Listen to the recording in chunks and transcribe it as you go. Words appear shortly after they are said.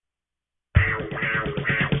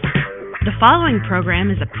following program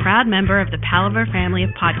is a proud member of the Palaver family of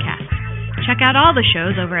podcasts. Check out all the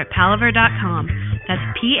shows over at palaver.com. That's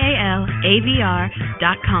PALAVR.com.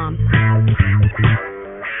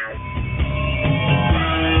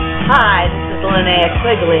 Hi, this is Linnea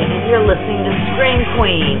Quigley, and you're listening to Scream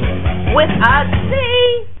Queens with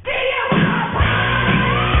Odyssey.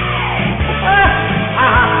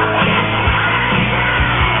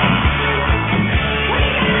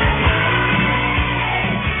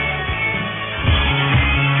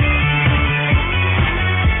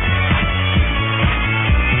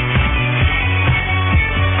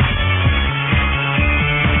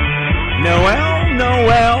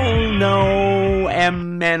 No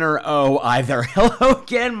M-N or O either. Hello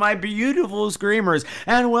again, my beautiful screamers,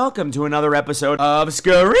 and welcome to another episode of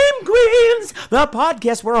Scream Queens, the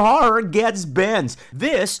podcast where horror gets bends.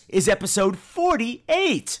 This is episode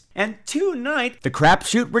 48, and tonight, the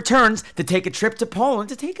Crapshoot returns to take a trip to Poland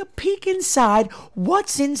to take a peek inside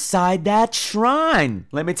what's inside that shrine.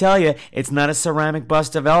 Let me tell you, it's not a ceramic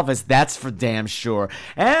bust of Elvis, that's for damn sure.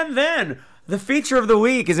 And then, the feature of the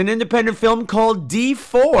week is an independent film called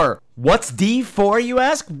D4. What's D4, you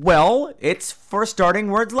ask? Well, it's for starting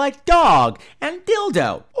words like dog and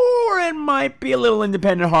dildo. Or it might be a little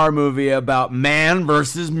independent horror movie about man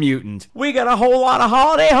versus mutant. We got a whole lot of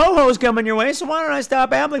holiday ho-hos coming your way, so why don't I stop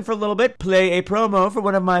babbling for a little bit, play a promo for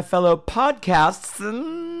one of my fellow podcasts,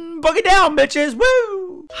 and book it down, bitches.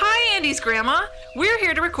 Woo! Hi, Andy's grandma. We're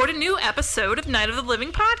here to record a new episode of Night of the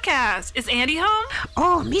Living podcast. Is Andy home?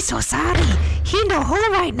 Oh, me so sorry. He no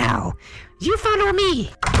home right now. You follow me.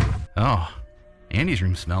 Oh, Andy's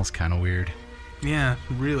room smells kind of weird. Yeah,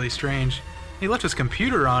 really strange. He left his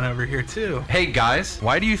computer on over here, too. Hey, guys,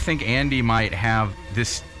 why do you think Andy might have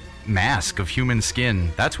this mask of human skin?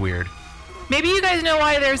 That's weird. Maybe you guys know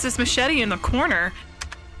why there's this machete in the corner.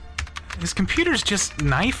 His computer's just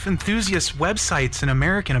knife enthusiast websites and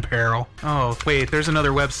American Apparel. Oh, wait, there's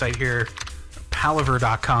another website here.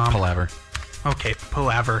 Palaver.com. Palaver. Okay,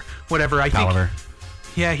 Palaver. Whatever, Palaver.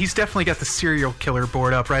 Yeah, he's definitely got the serial killer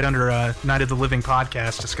board up right under Night of the Living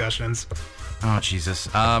podcast discussions. Oh, Jesus.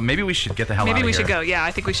 Maybe we should get the hell out of here. Maybe we should go. Yeah,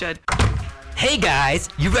 I think we should. Hey, guys,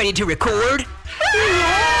 you ready to record?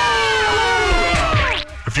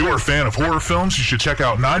 If you're a fan of horror films, you should check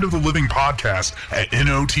out Night of the Living podcast at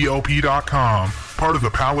NOTLP.com, part of the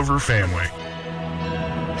Palaver family.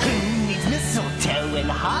 Who needs mistletoe and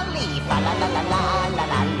holly? Fa la la la la la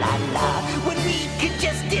la la la. When we could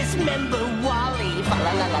just dismember Wally. Fa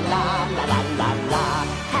la la la la la la la la.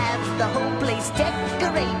 Have the whole place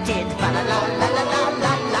decorated. Fa la la la la la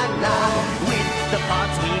la la la. With the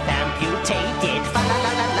parts we've amputated. Fa la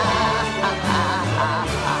la la la.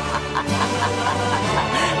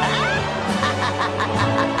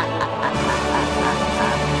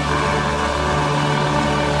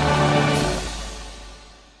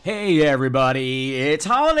 Hey everybody, it's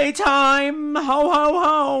holiday time! Ho ho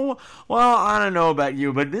ho! Well, I don't know about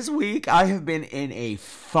you, but this week I have been in a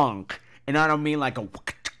funk. And I don't mean like a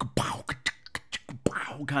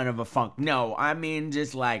kind of a funk. No, I mean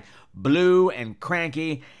just like blue and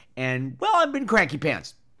cranky. And, well, I've been cranky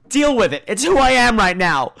pants. Deal with it. It's who I am right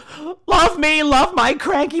now. Love me, love my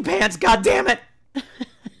cranky pants, goddammit.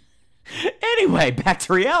 Anyway, back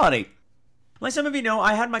to reality. Like some of you know,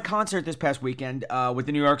 I had my concert this past weekend with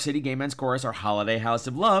the New York City Gay Men's Chorus, our Holiday House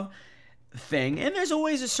of Love thing. And there's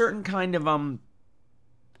always a certain kind of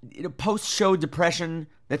post-show depression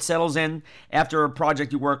that settles in after a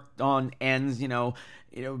project you worked on ends,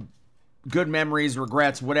 good memories,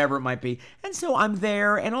 regrets, whatever it might be. And so I'm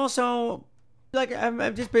there, and also, like,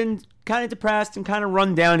 I've just been kind of depressed and kind of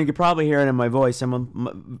run down. You could probably hear it in my voice.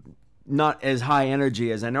 I'm not as high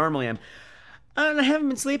energy as I normally am. And I haven't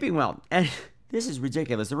been sleeping well. And this is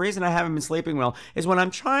ridiculous. The reason I haven't been sleeping well is when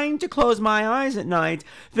I'm trying to close my eyes at night,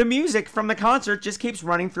 the music from the concert just keeps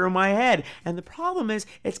running through my head. And the problem is,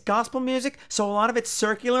 it's gospel music, so a lot of it's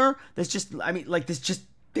circular. There's just, there's just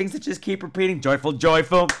things that just keep repeating. Joyful,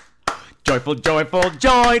 joyful, joyful, joyful,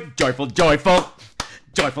 joy, joyful, joyful,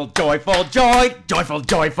 joyful, joyful, joy, joyful,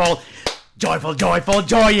 joyful, joyful, joyful,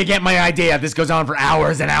 joy. You get my idea. This goes on for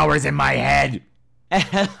hours and hours in my head.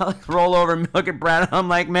 And I roll over and look at Brad, and I'm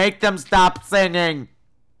like, make them stop singing.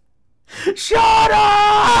 Shut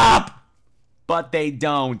up! But they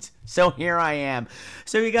don't. So here I am.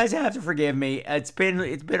 So you guys have to forgive me. It's been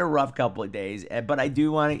a rough couple of days, but I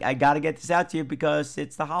gotta get this out to you because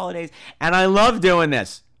it's the holidays, and I love doing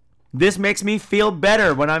this. This makes me feel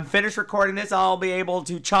better. When I'm finished recording this, I'll be able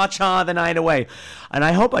to cha-cha the night away. And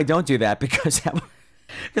I hope I don't do that because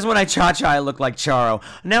when I cha-cha, I look like Charo.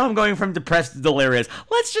 Now I'm going from depressed to delirious.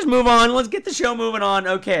 Let's just move on. Let's get the show moving on.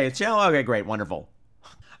 Okay, great, wonderful.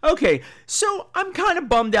 Okay, so I'm kind of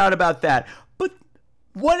bummed out about that. But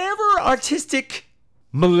whatever artistic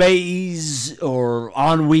malaise or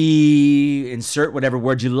ennui, insert whatever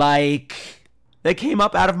word you like, that came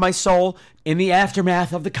up out of my soul in the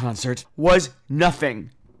aftermath of the concert was nothing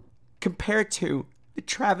compared to the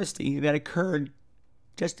travesty that occurred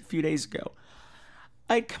just a few days ago.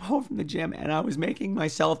 I'd come home from the gym and I was making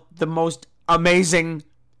myself the most amazing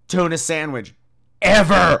tuna sandwich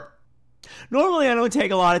ever. Normally, I don't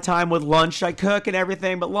take a lot of time with lunch. I cook and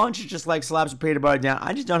everything, but lunch is just like slaps of peanut butter down.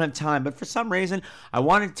 I just don't have time. But for some reason, I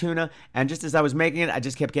wanted tuna, and just as I was making it, I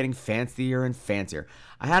just kept getting fancier and fancier.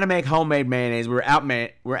 I had to make homemade mayonnaise. We were out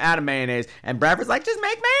of mayonnaise, and Bradford's like, just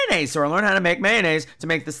make mayonnaise. So I learned how to make mayonnaise to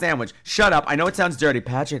make the sandwich. Shut up. I know it sounds dirty.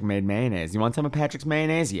 Patrick made mayonnaise. You want some of Patrick's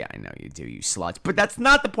mayonnaise? Yeah, I know you do, you sluts. But that's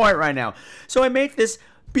not the point right now. So I make this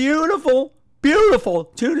beautiful, beautiful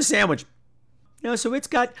tuna sandwich. So it's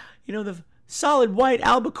got, the solid white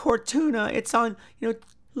albacore tuna. It's on,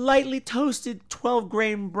 lightly toasted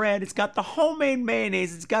 12-grain bread. It's got the homemade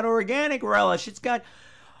mayonnaise. It's got organic relish. It's got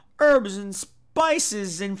herbs and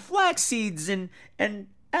spices and flax seeds and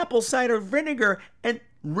apple cider vinegar and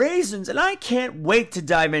raisins. And I can't wait to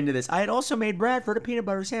dive into this. I had also made Bradford a peanut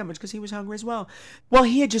butter sandwich because he was hungry as well. Well,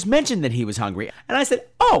 he had just mentioned that he was hungry. And I said,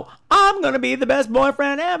 I'm going to be the best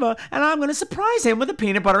boyfriend ever. And I'm going to surprise him with a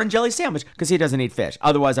peanut butter and jelly sandwich because he doesn't eat fish.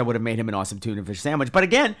 Otherwise, I would have made him an awesome tuna fish sandwich. But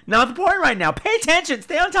again, not the point right now. Pay attention.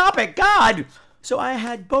 Stay on topic. God. So I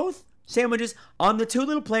had both sandwiches on the two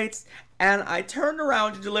little plates, and I turned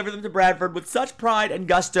around to deliver them to Bradford with such pride and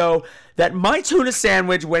gusto that my tuna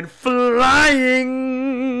sandwich went flying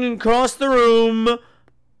across the room,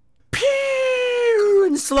 pew,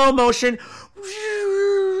 in slow motion,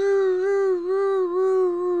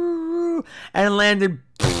 and landed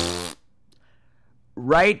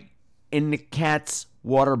right in the cat's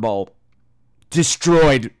water bowl.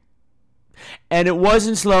 Destroyed. And it was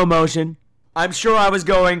in slow motion. I'm sure I was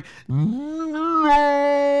going, no,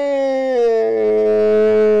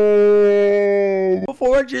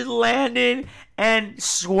 before it just landed and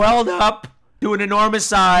swelled up to an enormous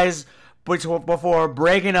size before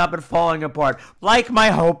breaking up and falling apart, like my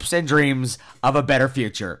hopes and dreams of a better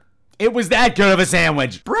future. It was that good of a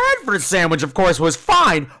sandwich. Bradford's sandwich, of course, was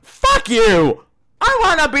fine. Fuck you! I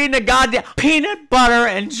wound up eating a goddamn peanut butter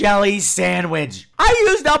and jelly sandwich. I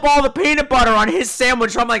used up all the peanut butter on his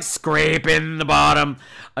sandwich, so I'm like scraping the bottom.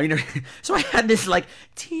 So I had this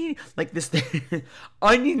this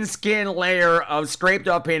onion skin layer of scraped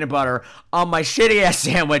off peanut butter on my shitty ass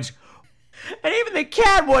sandwich. And even the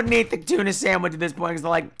cat wouldn't eat the tuna sandwich at this point because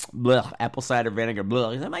they're like, blech, apple cider vinegar,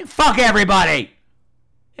 blech. I'm like, fuck everybody.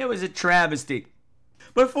 It was a travesty.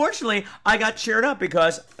 But fortunately, I got cheered up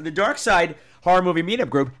because the Dark Side Horror Movie Meetup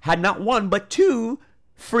Group had not one but two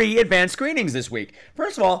free advanced screenings this week.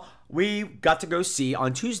 First of all, we got to go see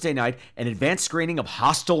on Tuesday night an advanced screening of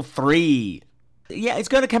Hostel 3. Yeah, it's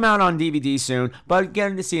going to come out on DVD soon, but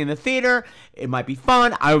getting to see in the theater, it might be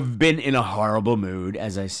fun. I've been in a horrible mood,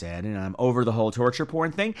 as I said, and I'm over the whole torture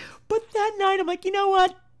porn thing. But that night, I'm like, you know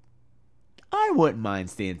what? I wouldn't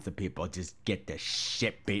mind seeing some people just get the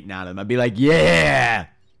shit beaten out of them. I'd be like, yeah,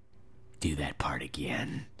 do that part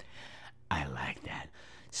again. I like that.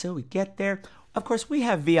 So we get there. Of course, we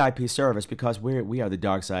have VIP service because we are the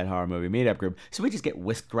Dark Side Horror Movie Meetup Group. So we just get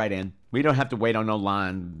whisked right in. We don't have to wait on no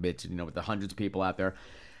line, bitch, with the hundreds of people out there.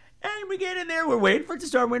 And we get in there. We're waiting for it to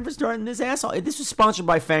start, and this asshole. This was sponsored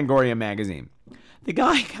by Fangoria magazine. The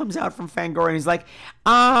guy comes out from Fangoria and he's like,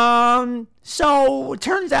 so it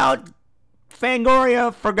turns out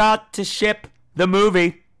Fangoria forgot to ship the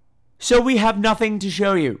movie. So we have nothing to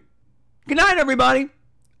show you. Good night, everybody.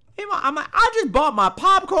 I just bought my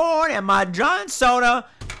popcorn and my giant soda,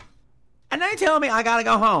 and they tell me I gotta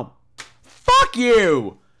go home. Fuck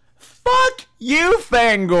you! Fuck you,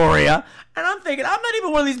 Fangoria! And I'm thinking, I'm not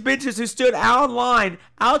even one of these bitches who stood online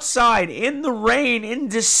outside in the rain in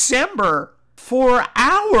December for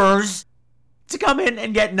hours to come in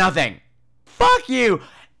and get nothing. Fuck you!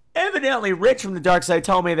 Evidently, Rich from the Dark Side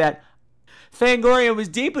told me that Fangoria was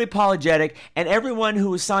deeply apologetic, and everyone who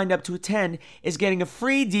was signed up to attend is getting a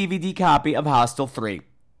free DVD copy of Hostel 3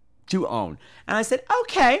 to own. And I said,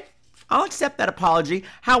 okay, I'll accept that apology.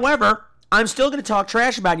 However, I'm still going to talk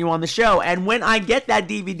trash about you on the show, and when I get that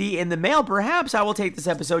DVD in the mail, perhaps I will take this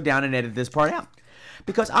episode down and edit this part out.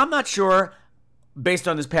 Because I'm not sure, based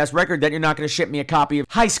on this past record, that you're not going to ship me a copy of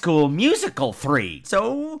High School Musical 3.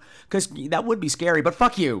 So, because that would be scary, but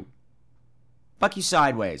fuck you. Fuck you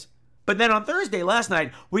sideways. But then on Thursday, last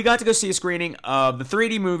night, we got to go see a screening of the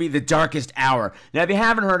 3D movie, The Darkest Hour. Now, if you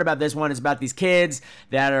haven't heard about this one, it's about these kids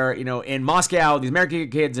that are, in Moscow, these American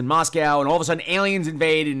kids in Moscow, and all of a sudden aliens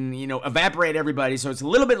invade and, evaporate everybody. So it's a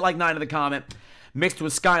little bit like Night of the Comet mixed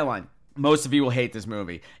with Skyline. Most of you will hate this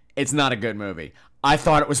movie. It's not a good movie. I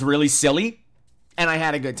thought it was really silly, and I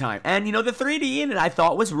had a good time. And, the 3D in it I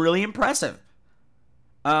thought was really impressive.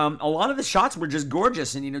 A lot of the shots were just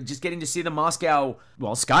gorgeous, and just getting to see the Moscow,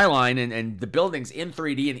 skyline and the buildings in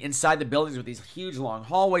 3D and inside the buildings with these huge long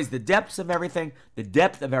hallways, the depth of everything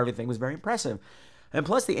was very impressive. And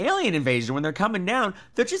plus the alien invasion, when they're coming down,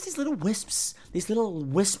 they're just these little wisps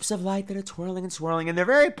of light that are twirling and swirling, and they're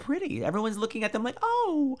very pretty. Everyone's looking at them like,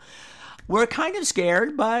 oh, we're kind of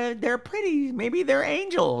scared, but they're pretty. Maybe they're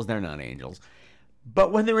angels. They're not angels.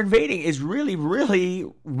 But when they're invading, it's really, really,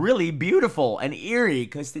 really beautiful and eerie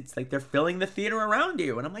because it's like they're filling the theater around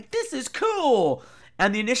you. And I'm like, this is cool.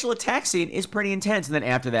 And the initial attack scene is pretty intense. And then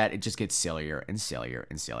after that, it just gets sillier and sillier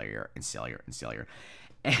and sillier and sillier and sillier.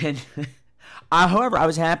 And however, I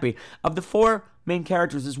was happy. Of the 4 main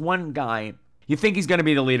characters, there's one guy. You think he's going to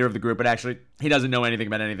be the leader of the group, but actually, he doesn't know anything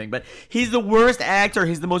about anything. But he's the worst actor.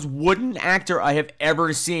 He's the most wooden actor I have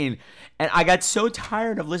ever seen. And I got so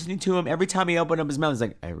tired of listening to him. Every time he opened up his mouth, he's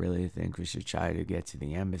like, I really think we should try to get to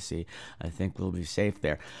the embassy. I think we'll be safe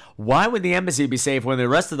there. Why would the embassy be safe when the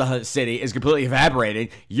rest of the city is completely evaporating?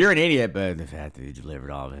 You're an idiot, but the fact that you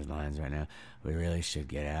delivered all of his lines right now, we really should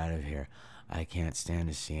get out of here. I can't stand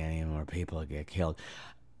to see any more people get killed.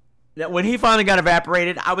 When he finally got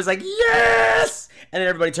evaporated, I was like, yes! And then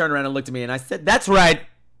everybody turned around and looked at me, and I said, that's right.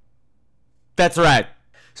 That's right.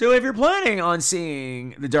 So if you're planning on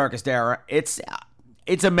seeing The Darkest Hour, it's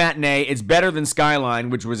a matinee. It's better than Skyline,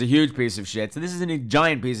 which was a huge piece of shit. So this is a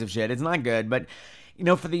giant piece of shit. It's not good, but,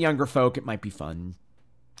 for the younger folk, it might be fun.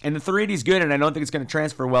 And the 3D is good, and I don't think it's going to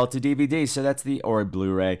transfer well to DVD, so that's or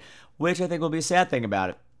Blu-ray, which I think will be a sad thing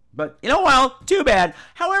about it. But, too bad.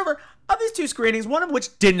 However, of these 2 screenings, one of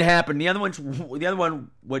which didn't happen, the other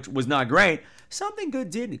one which was not great, something good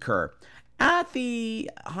did occur. At the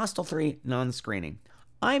Hostel 3 non-screening,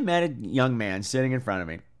 I met a young man sitting in front of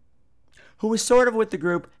me who was sort of with the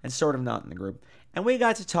group and sort of not in the group. And we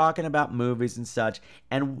got to talking about movies and such,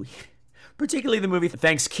 and particularly the movie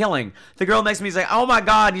Thanksgiving. The girl next to me is like, oh my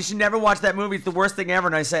God, you should never watch that movie. It's the worst thing ever.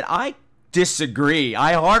 And I said, I disagree.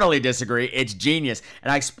 I heartily disagree. It's genius.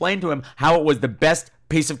 And I explained to him how it was the best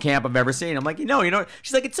piece of camp I've ever seen. I'm like,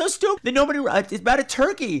 she's like, it's so stupid that it's about a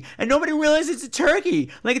turkey, and nobody realizes it's a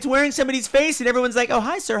turkey. Like, it's wearing somebody's face, and everyone's like, oh,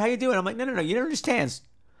 hi, sir, how you doing? I'm like, no, you don't understand.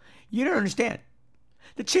 You don't understand.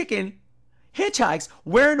 The chicken hitchhikes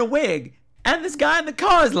wearing a wig, and this guy in the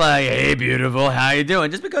car is like, hey, beautiful, how you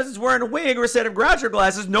doing? Just because it's wearing a wig or a set of Groucho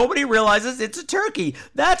glasses, nobody realizes it's a turkey.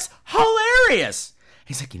 That's hilarious.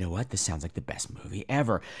 He's like, you know what? This sounds like the best movie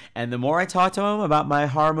ever. And the more I talked to him about my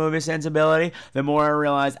horror movie sensibility, the more I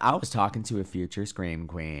realized I was talking to a future Scream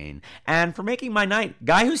Queen. And for making my night,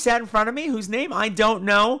 guy who sat in front of me, whose name I don't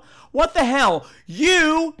know, what the hell?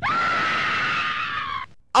 You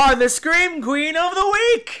are the Scream Queen of the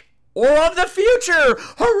week! Or of the future!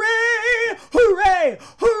 Hooray! Hooray!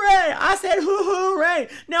 Hooray! I said hooray!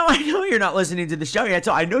 Now, I know you're not listening to the show yet,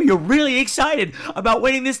 so I know you're really excited about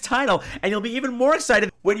winning this title, and you'll be even more excited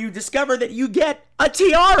when you discover that you get a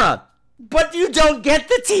tiara! But you don't get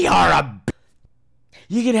the tiara!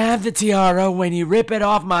 You can have the tiara when you rip it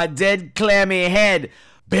off my dead, clammy head,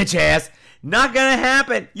 bitch ass! Not gonna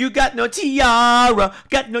happen. You got no tiara,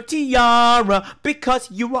 because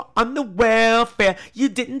you were on the welfare. You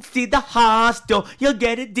didn't see the hostel. You'll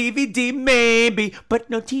get a DVD maybe, but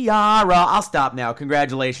no tiara. I'll stop now.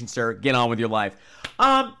 Congratulations, sir. Get on with your life.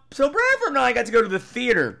 So Bradford and I got to go to the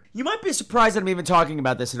theater. You might be surprised that I'm even talking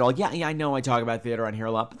about this at all. Yeah, I know I talk about theater on here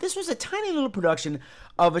a lot, but this was a tiny little production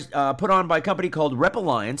of put on by a company called Rep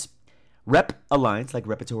Alliance, like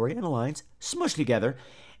Repertory and Alliance, smushed together.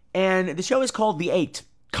 And the show is called The 8,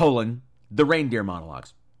 The Reindeer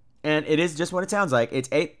Monologues. And it is just what it sounds like. It's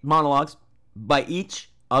 8 monologues by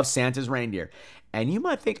each of Santa's reindeer. And you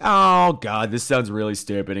might think, oh God, this sounds really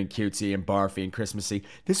stupid and cutesy and barfy and Christmassy.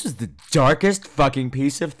 This was the darkest fucking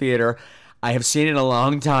piece of theater I have seen in a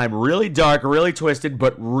long time. Really dark, really twisted,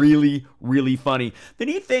 but really, really funny. The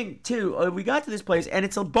neat thing, too, we got to this place, and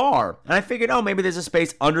it's a bar. And I figured, maybe there's a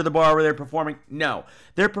space under the bar where they're performing. No,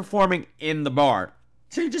 they're performing in the bar.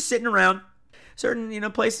 So you're just sitting around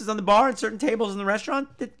certain, places on the bar and certain tables in the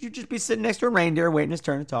restaurant that you just be sitting next to a reindeer waiting his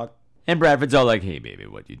turn to talk. And Bradford's all like, hey, baby,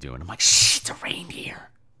 what you doing? I'm like, shh, it's a reindeer.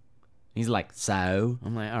 He's like, so?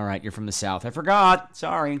 I'm like, all right, you're from the South. I forgot.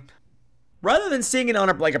 Sorry. rather than seeing it on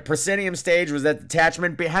a proscenium stage, was that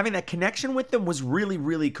detachment, but having that connection with them was really,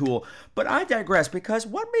 really cool. But I digress, because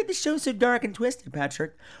what made the show so dark and twisted,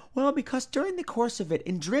 Patrick? Well, because during the course of it,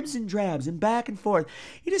 in dribs and drabs and back and forth,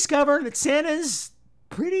 you discover that Santa's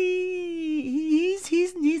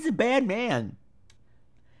he's a bad man.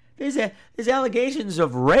 There's allegations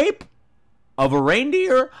of rape, of a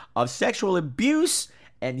reindeer, of sexual abuse,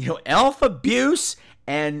 and elf abuse,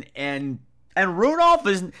 and Rudolph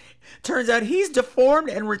turns out he's deformed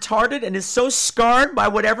and retarded and is so scarred by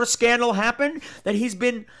whatever scandal happened that he's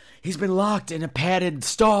been locked in a padded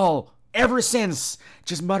stall ever since,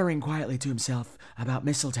 just muttering quietly to himself about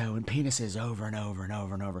mistletoe and penises over and over and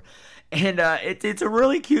over and over. And it's a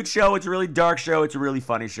really cute show. It's a really dark show. It's a really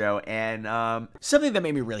funny show. And something that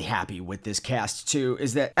made me really happy with this cast too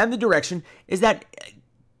and the direction is that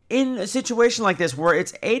in a situation like this where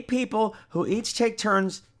it's 8 people who each take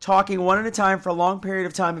turns talking one at a time for a long period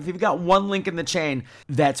of time, if you've got one link in the chain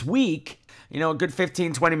that's weak, a good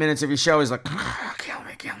 15, 20 minutes of your show is like,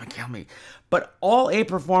 kill me. But all 8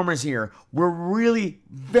 performers here were really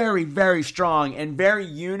very, very strong and very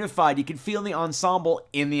unified. You can feel the ensemble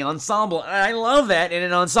in the ensemble. And I love that in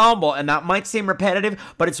an ensemble. And that might seem repetitive,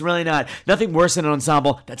 but it's really not. Nothing worse than an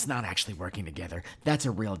ensemble that's not actually working together. That's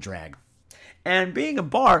a real drag. And being a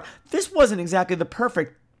bar, this wasn't exactly the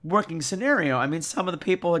perfect working scenario. I mean, some of the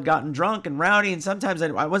people had gotten drunk and rowdy, and sometimes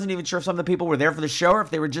I wasn't even sure if some of the people were there for the show or if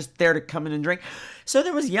they were just there to come in and drink. So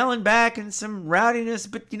there was yelling back and some rowdiness,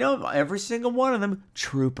 but every single one of them,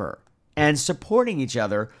 trooper. And supporting each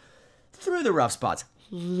other through the rough spots.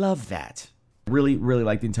 Love that. Really, really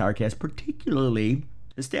like the entire cast, particularly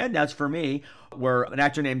the standouts for me were an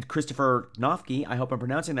actor named Christopher Noffke, I hope I'm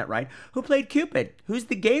pronouncing that right, who played Cupid, who's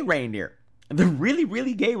the gay reindeer. The really,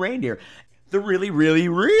 really gay reindeer. The really, really,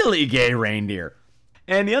 really gay reindeer.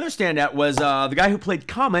 And the other standout was the guy who played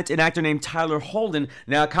Comet, an actor named Tyler Holden.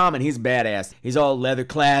 Now, Comet, he's badass. He's all leather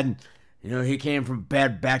clad. He came from a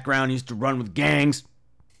bad background. He used to run with gangs.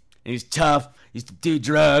 And he's tough. He used to do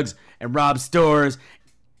drugs and rob stores.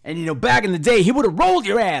 And, back in the day, he would have rolled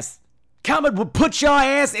your ass. Comet would put your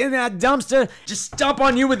ass in that dumpster, just stomp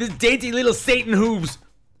on you with his dainty little Satan hooves.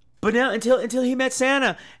 But now, until he met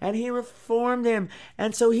Santa, and he reformed him.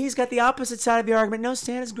 And so he's got the opposite side of the argument. No,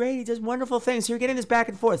 Santa's great. He does wonderful things. So you're getting this back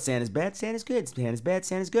and forth. Santa's bad, Santa's good. Santa's bad,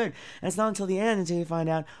 Santa's good. And it's not until the end until you find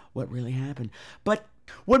out what really happened. But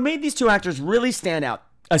what made these 2 actors really stand out,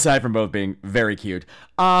 aside from both being very cute,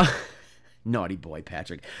 naughty boy,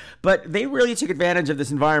 Patrick, but they really took advantage of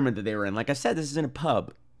this environment that they were in. Like I said, this is in a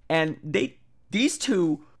pub. And these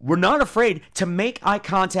 2 were not afraid to make eye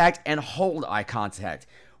contact and hold eye contact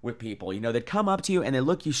with people. They'd come up to you and they'd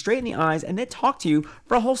look you straight in the eyes and they'd talk to you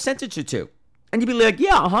for a whole sentence or 2. And you'd be like,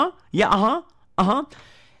 yeah, uh-huh.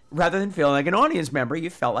 Rather than feeling like an audience member, you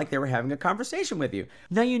felt like they were having a conversation with you.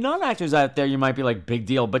 Now, you non-actors out there, you might be like, big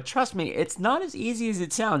deal. But trust me, it's not as easy as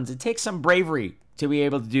it sounds. It takes some bravery to be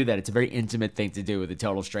able to do that. It's a very intimate thing to do with a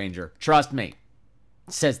total stranger. Trust me.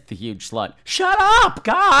 Says the huge slut. Shut up!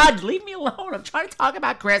 God, leave me alone. I'm trying to talk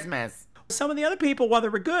about Christmas. Some of the other people, while they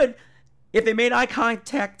were good, if they made eye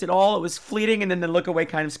contact at all, it was fleeting, and then they look away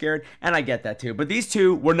kind of scared, and I get that too. But these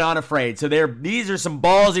 2 were not afraid, so these are some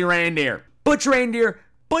ballsy reindeer. Butch reindeer,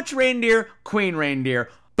 queen reindeer,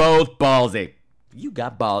 both ballsy. You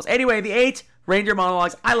got balls. Anyway, the 8 reindeer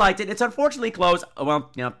monologues, I liked it. It's unfortunately closed,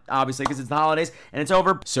 obviously because it's the holidays, and it's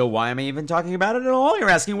over. So why am I even talking about it at all, you're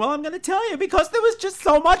asking? Well, I'm going to tell you, because there was just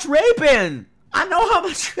so much raping. I know how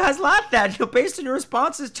much you guys laughed at. Based on your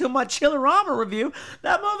responses to my Chillerama review,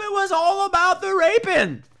 that movie was all about the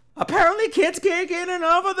raping. Apparently, kids can't get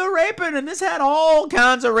enough of the raping, and this had all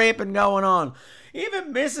kinds of raping going on.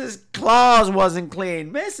 Even Mrs. Claus wasn't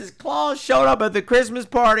clean. Mrs. Claus showed up at the Christmas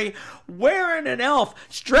party wearing an elf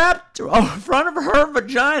strapped in front of her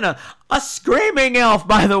vagina. A screaming elf,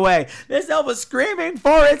 by the way. This elf was screaming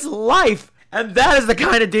for its life. And that is the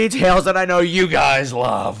kind of details that I know you guys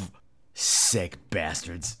love. Sick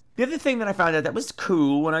bastards. The other thing that I found out that was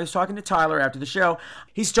cool when I was talking to Tyler after the show,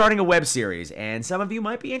 he's starting a web series, and some of you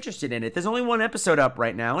might be interested in it. There's only 1 episode up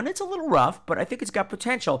right now, and it's a little rough, but I think it's got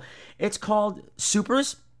potential. It's called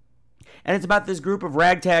Supers, and it's about this group of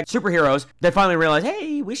ragtag superheroes that finally realize,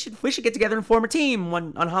 hey, we should get together and form a team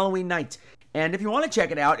on Halloween night. And if you want to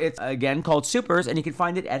check it out, it's again called Supers, and you can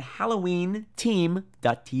find it at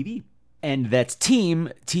HalloweenTeam.tv. And that's Team,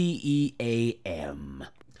 T-E-A-M.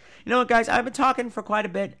 You know what, guys? I've been talking for quite a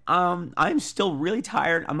bit. I'm still really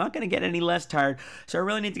tired. I'm not going to get any less tired. So I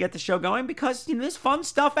really need to get the show going because, there's fun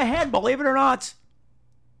stuff ahead, believe it or not.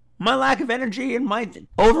 My lack of energy and my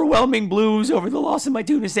overwhelming blues over the loss of my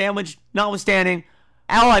tuna sandwich notwithstanding,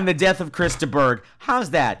 outline the death of Chris de Burgh.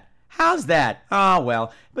 How's that? How's that? Oh,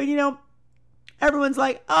 well. But, everyone's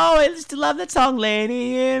like, oh, I just love that song,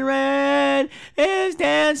 Lady in Red is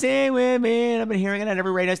dancing with me. And I've been hearing it on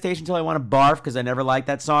every radio station until I want to barf because I never liked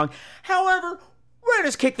that song. However, we're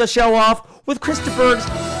going to kick the show off with Christopher's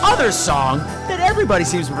other song that everybody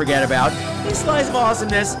seems to forget about. His slice of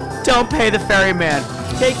awesomeness, Don't Pay the Ferryman.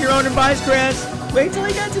 Take your own advice, Grants. Wait till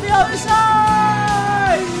we get to the other side.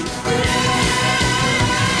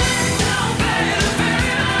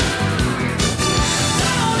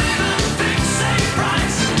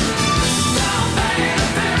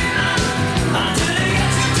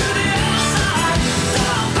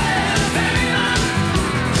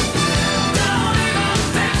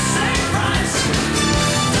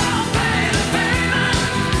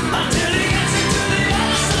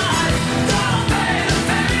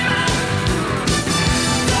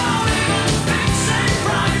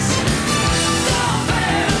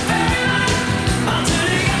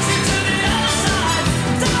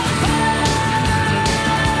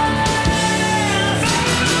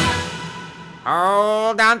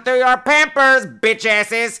 Hold on to your pampers, bitch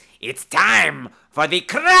asses. It's time for the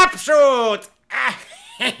Crapshoot.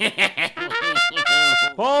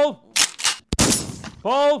 Pull.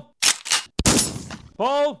 Oh.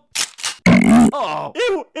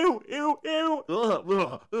 Ew.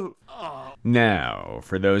 Now,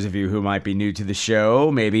 for those of you who might be new to the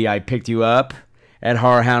show, maybe I picked you up at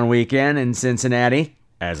Horror Hound Weekend in Cincinnati,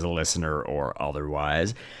 as a listener or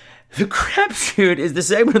otherwise. The Crapshoot is the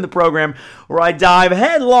segment of the program where I dive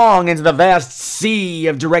headlong into the vast sea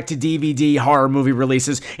of direct-to-DVD horror movie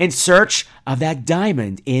releases in search of that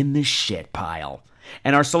diamond in the shit pile.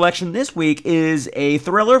 And our selection this week is a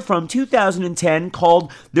thriller from 2010 called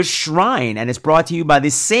The Shrine, and it's brought to you by the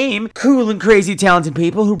same cool and crazy talented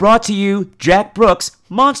people who brought to you Jack Brooks'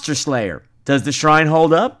 Monster Slayer. Does The Shrine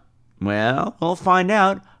hold up? Well, we'll find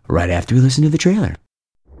out right after we listen to the trailer.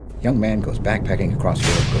 Young man goes backpacking across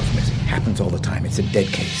Europe, goes missing. Happens all the time. It's a dead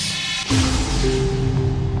case.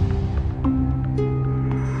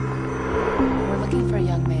 We're looking for a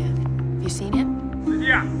young man. Have you seen him?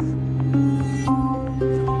 Yeah.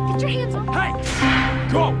 Get your hands off. Hey!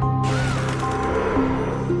 Go!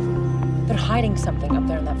 They're hiding something up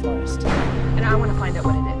there in that forest. And I want to find out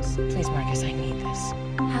what it is. Please, Marcus, I need this.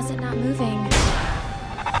 How's it not moving?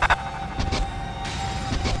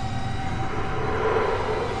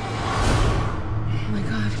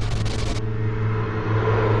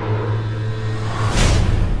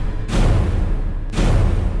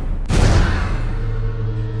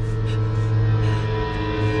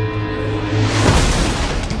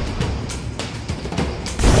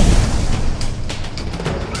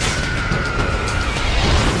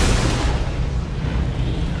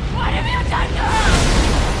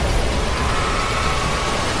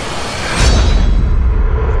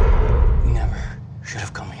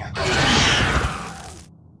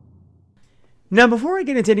 Now, before I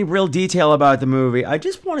get into any real detail about the movie, I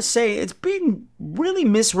just want to say it's being really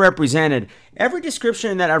misrepresented. Every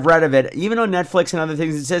description that I've read of it, even on Netflix and other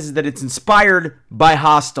things, it says that it's inspired by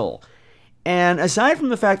Hostel. And aside from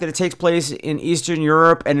the fact that it takes place in Eastern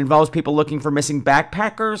Europe and involves people looking for missing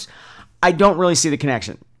backpackers, I don't really see the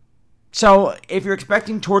connection. So, if you're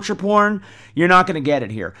expecting torture porn, you're not going to get it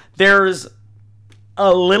here. There's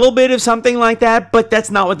a little bit of something like that, but that's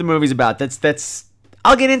not what the movie's about. That's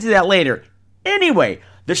I'll get into that later. Anyway,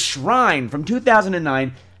 The Shrine from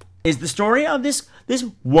 2009 is the story of this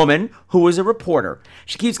woman who is a reporter.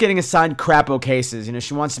 She keeps getting assigned crapo cases.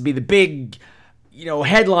 She wants to be the big,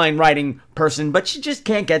 headline writing person, but she just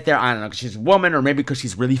can't get there. I don't know, because she's a woman or maybe because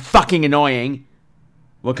she's really fucking annoying.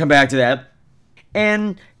 We'll come back to that.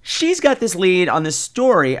 And she's got this lead on this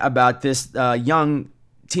story about this young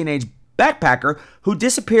teenage backpacker who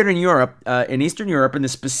disappeared in Europe, in Eastern Europe, in the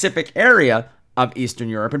specific area of Eastern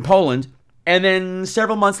Europe, in Poland. And then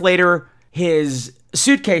several months later, his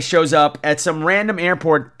suitcase shows up at some random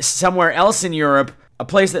airport somewhere else in Europe, a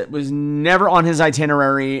place that was never on his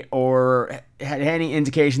itinerary or had any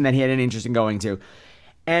indication that he had any interest in going to.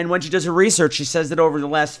 And when she does her research, she says that over the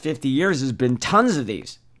last 50 years, there's been tons of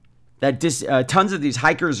these. Tons of these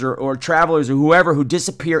hikers or travelers or whoever who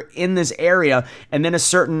disappear in this area, and then a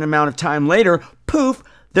certain amount of time later, poof,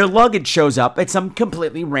 their luggage shows up at some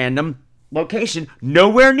completely random location,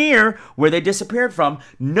 nowhere near where they disappeared from,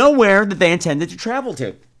 nowhere that they intended to travel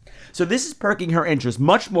to. So this is perking her interest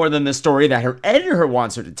much more than the story that her editor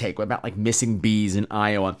wants her to take about missing bees in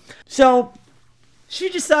Iowa. So she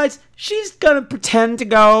decides she's gonna pretend to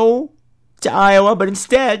go to Iowa, but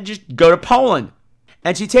instead just go to Poland.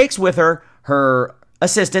 And she takes with her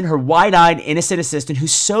assistant, her wide-eyed, innocent assistant,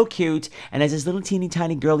 who's so cute and has this little teeny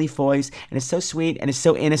tiny girly voice, and is so sweet and is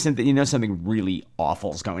so innocent that you know something really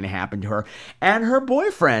awful is going to happen to her. And her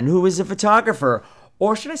boyfriend, who is a photographer,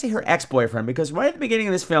 or should I say her ex-boyfriend, because right at the beginning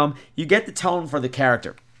of this film, you get the tone for the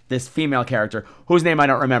character, this female character, whose name I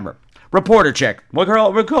don't remember. Reporter chick. We'll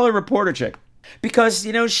call her Reporter chick. Because,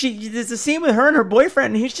 you know, there's a scene with her and her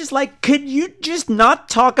boyfriend, and he's just like, could you just not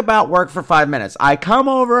talk about work for 5 minutes? I come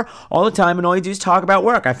over all the time, and all you do is talk about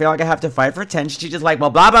work. I feel like I have to fight for attention. She's just like, well,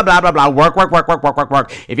 blah, blah, blah, blah, blah, work.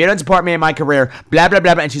 If you don't support me in my career, blah, blah,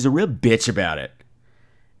 blah, blah. And she's a real bitch about it.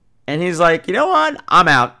 And he's like, you know what? I'm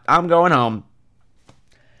out. I'm going home.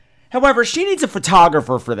 However, she needs a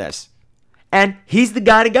photographer for this. And he's the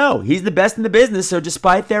guy to go. He's the best in the business, so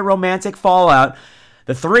despite their romantic fallout,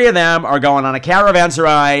 the three of them are going on a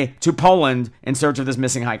caravanserai to Poland in search of this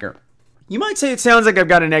missing hiker. You might say it sounds like I've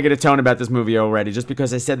got a negative tone about this movie already, just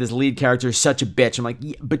because I said this lead character is such a bitch. I'm like,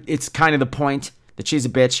 yeah, but it's kind of the point that she's a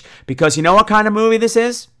bitch, because you know what kind of movie this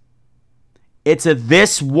is? It's a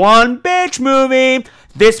this one bitch movie.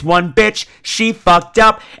 This one bitch, she fucked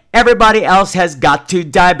up. Everybody else has got to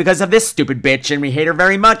die because of this stupid bitch, and we hate her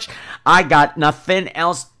very much. I got nothing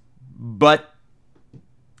else but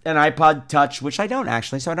an iPod Touch, which I don't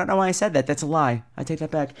actually, so I don't know why I said that. That's a lie. I take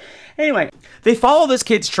that back. Anyway, they follow this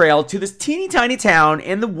kid's trail to this teeny tiny town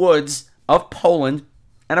in the woods of Poland,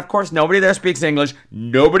 and of course, nobody there speaks English.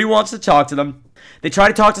 Nobody wants to talk to them. They try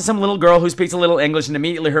to talk to some little girl who speaks a little English, and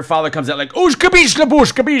immediately her father comes out like, oosh, kabish,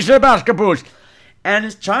 kaboosh, kabish, kabash, kaboosh, and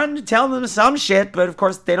is trying to tell them some shit, but of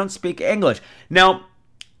course, they don't speak English. Now,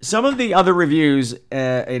 some of the other reviews,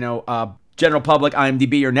 general public,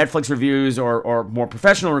 IMDb, or Netflix reviews, or more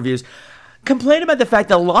professional reviews, complain about the fact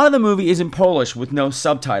that a lot of the movie is in Polish with no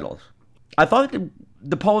subtitles. I thought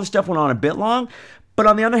the Polish stuff went on a bit long, but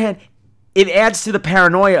on the other hand, it adds to the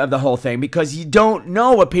paranoia of the whole thing, because you don't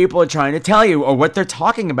know what people are trying to tell you or what they're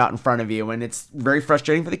talking about in front of you, and it's very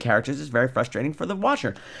frustrating for the characters, it's very frustrating for the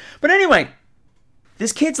watcher. But anyway,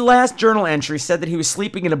 this kid's last journal entry said that he was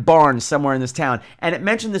sleeping in a barn somewhere in this town, and it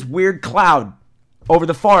mentioned this weird cloud over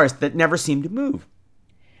the forest that never seemed to move.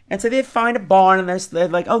 And so they find a barn, and they're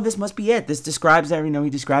like, oh, this must be it. This describes he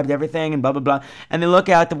described everything, and blah, blah, blah. And they look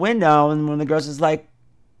out the window, and one of the girls is like,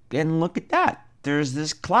 and look at that. There's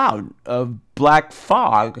this cloud of black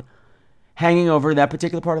fog hanging over that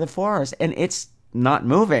particular part of the forest, and it's not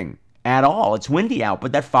moving at all. It's windy out,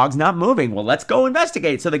 but that fog's not moving. Well, let's go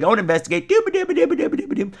investigate. So they go and investigate.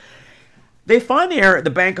 Dooba-dooba-dooba-dooba-dooba-dooba. They find the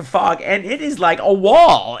bank of fog, and it is like a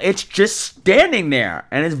wall. It's just standing there,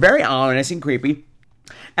 and it's very ominous and creepy.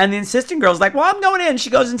 And the insistent girl's like, well, I'm going in. She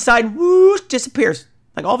goes inside, whoosh, disappears.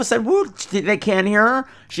 Like, all of a sudden, whoosh, they can't hear her.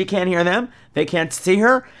 She can't hear them. They can't see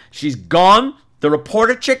her. She's gone. The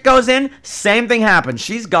reporter chick goes in. Same thing happens.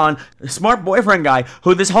 She's gone. The smart boyfriend guy,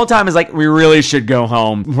 who this whole time is like, we really should go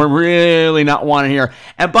home. We're really not wanting here.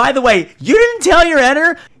 And by the way, you didn't tell your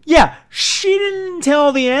editor? Yeah, she didn't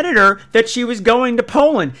tell the editor that she was going to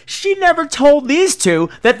Poland. She never told these two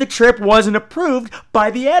that the trip wasn't approved by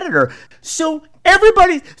the editor. So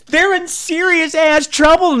everybody, they're in serious ass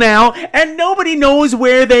trouble now, and nobody knows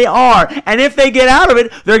where they are. And if they get out of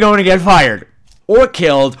it, they're going to get fired. Or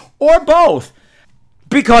killed, or both.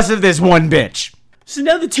 Because of this one bitch. So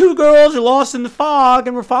now the two girls are lost in the fog,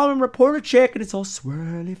 and we're following Reporter Chick, and it's all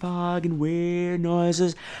swirly fog and weird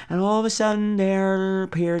noises, and all of a sudden there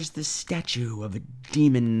appears the statue of a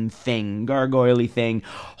demon thing, gargoyle-y thing,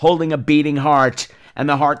 holding a beating heart, and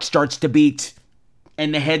the heart starts to beat,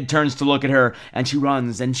 and the head turns to look at her, and she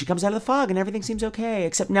runs, and she comes out of the fog, and everything seems okay,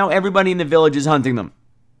 except now everybody in the village is hunting them,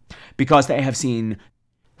 because they have seen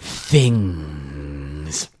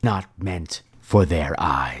things not meant for their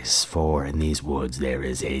eyes, for in these woods there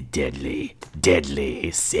is a deadly, deadly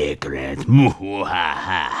secret.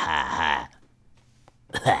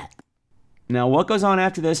 Now, what goes on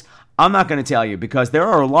after this, I'm not going to tell you, because there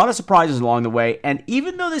are a lot of surprises along the way, and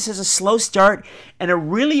even though this is a slow start and a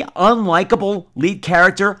really unlikable lead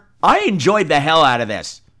character, I enjoyed the hell out of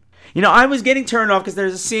this. You know, I was getting turned off because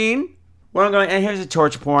there's a scene where I'm going, and here's a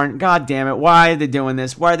torture porn. God damn it, why are they doing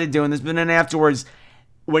this? Why are they doing this? But then afterwards,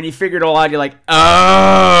 when you figure it all out, you're like,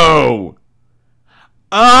 oh!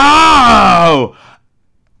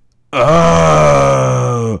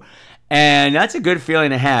 And that's a good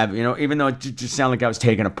feeling to have, you know, even though it just sounded like I was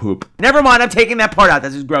taking a poop. Never mind, I'm taking that part out.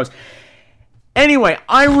 That's just gross. Anyway,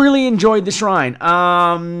 I really enjoyed The Shrine.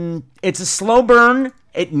 It's a slow burn.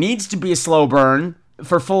 It needs to be a slow burn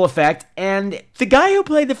for full effect. And the guy who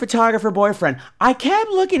played the photographer boyfriend, I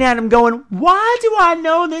kept looking at him going, why do I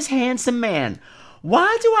know this handsome man?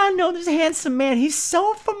 Why do I know this handsome man? He's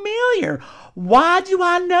so familiar. Why do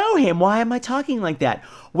I know him? Why am I talking like that?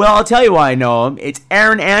 Well, I'll tell you why I know him. It's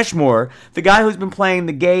Aaron Ashmore, the guy who's been playing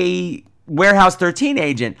the gay Warehouse 13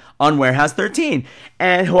 agent on Warehouse 13,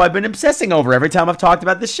 and who I've been obsessing over every time I've talked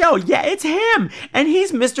about the show. Yeah, it's him, and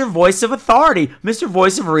he's Mr. Voice of Authority, Mr.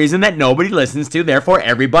 Voice of Reason that nobody listens to, therefore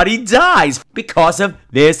everybody dies because of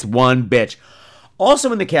this one bitch.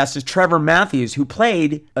 Also in the cast is Trevor Matthews, who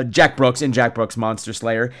played Jack Brooks in Jack Brooks' Monster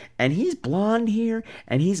Slayer, and he's blonde here,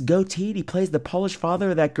 and he's goateed. He plays the Polish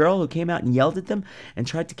father of that girl who came out and yelled at them and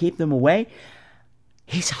tried to keep them away.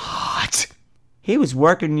 He's hot. He was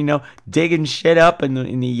working, digging shit up in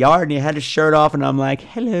the yard, and he had his shirt off, and I'm like,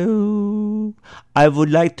 hello, I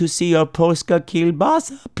would like to see your Polska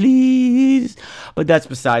kielbasa, please. But that's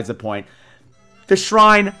besides the point. The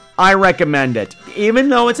Shrine, I recommend it. Even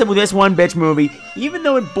though it's this one bitch movie, even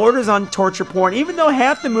though it borders on torture porn, even though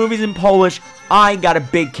half the movie's in Polish, I got a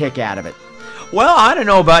big kick out of it. Well, I don't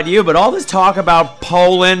know about you, but all this talk about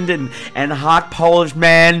Poland and hot Polish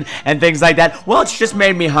men and things like that, well, it's just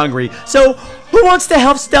made me hungry. So, who wants to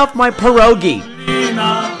help stuff my pierogi?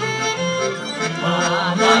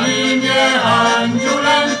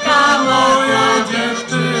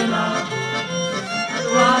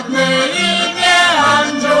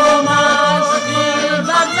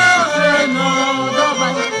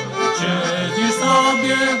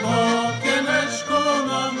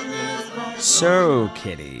 So,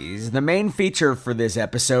 kiddies, the main feature for this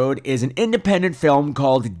episode is an independent film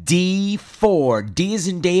called D4. D as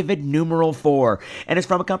in David, numeral 4. And it's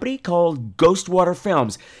from a company called Ghostwater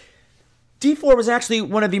Films. D4 was actually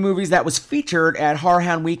one of the movies that was featured at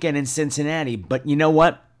Horrorhound Weekend in Cincinnati. But you know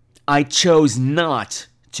what? I chose not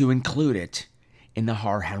to include it in the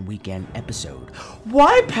Horrorhound Weekend episode.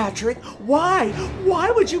 Why, Patrick? Why?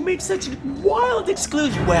 Why would you make such a wild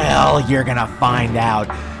exclusion? Well, you're gonna find out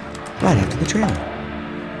right after the trailer.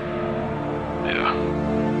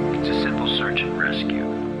 Yeah. It's a simple search and rescue.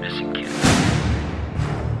 Missing kid.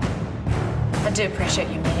 I do appreciate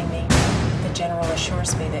you meeting me. The General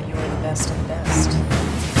assures me that you are the best of the best.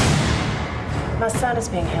 My son is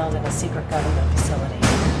being held in a secret government facility,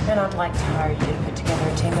 and I'd like to hire you to put together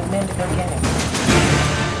a team of men to go get him.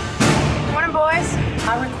 Morning, boys.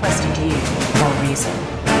 I requested you for a reason.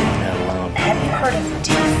 Have you heard of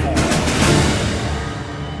D4?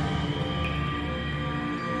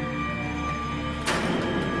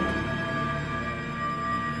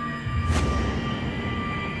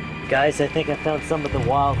 Guys, I think I found some of the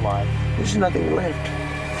wildlife. There's nothing left.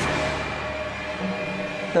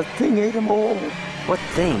 That thing ate them all. What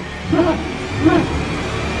thing?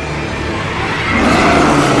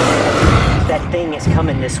 That thing is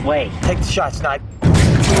coming this way. Take the shot, Snipe.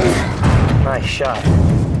 Nice shot.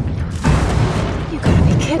 You gotta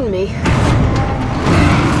be kidding me.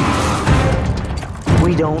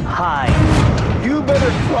 We don't hide. You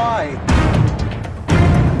better try.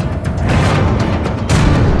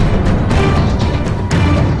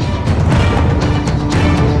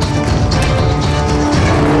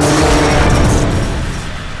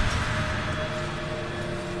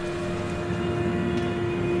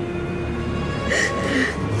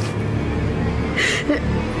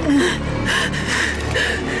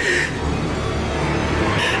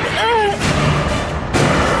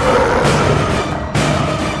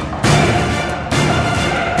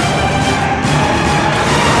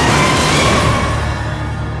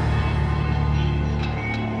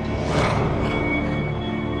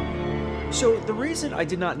 So the reason I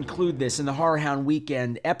did not include this in the Horrorhound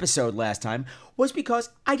Weekend episode last time was because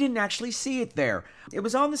I didn't actually see it there. It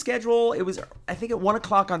was on the schedule. It was, I think, at 1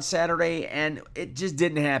 o'clock on Saturday, and it just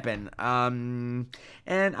didn't happen. And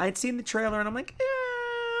I'd seen the trailer, and I'm like,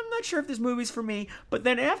 I'm not sure if this movie's for me. But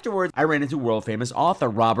then afterwards, I ran into world-famous author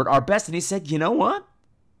Robert R. Best, and he said, you know what?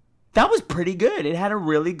 That was pretty good. It had a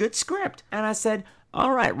really good script. And I said,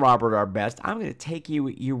 all right, Robert R. Best, I'm going to take you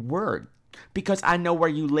at your word because I know where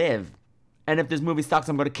you live. And if this movie sucks,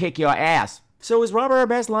 I'm going to kick your ass. So is Robert R.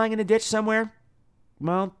 Best lying in a ditch somewhere?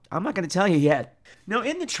 Well, I'm not going to tell you yet. Now,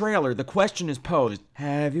 in the trailer, the question is posed,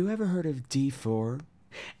 have you ever heard of D4?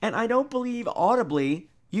 And I don't believe audibly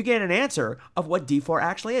you get an answer of what D4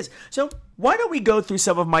 actually is. So why don't we go through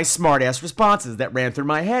some of my smart-ass responses that ran through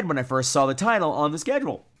my head when I first saw the title on the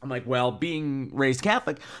schedule. I'm like, well, being raised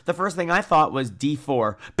Catholic, the first thing I thought was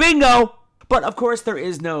D4. Bingo! But, of course, there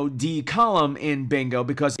is no D column in bingo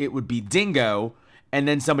because it would be dingo, and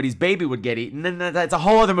then somebody's baby would get eaten. And then that's a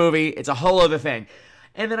whole other movie. It's a whole other thing.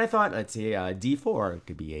 And then I thought, let's see, D4. It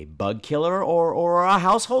could be a bug killer or a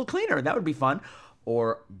household cleaner. That would be fun.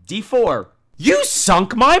 Or D4. You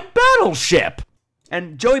sunk my battleship!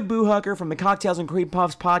 And Joey Boohooker from the Cocktails and Cream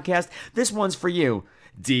Puffs podcast, this one's for you.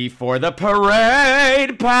 D4 the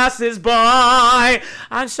parade passes by.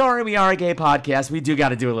 I'm sorry, we are a gay podcast. We do got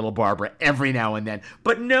to do a little Barbara every now and then.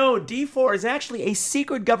 But no, D4 is actually a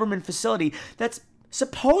secret government facility that's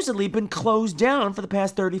supposedly been closed down for the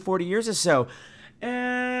past 30, 40 years or so.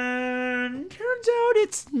 And turns out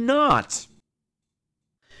it's not.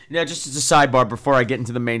 Now, just as a sidebar before I get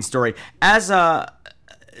into the main story, as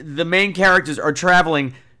the main characters are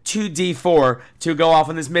traveling to D4 to go off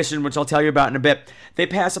on this mission, which I'll tell you about in a bit, they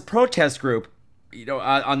pass a protest group,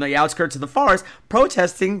 on the outskirts of the forest,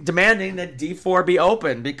 protesting, demanding that D4 be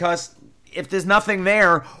open, because if there's nothing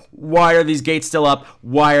there, why are these gates still up?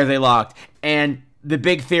 Why are they locked? And the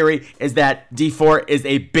big theory is that D4 is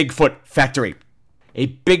a Bigfoot factory, a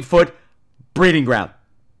Bigfoot breeding ground,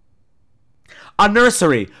 a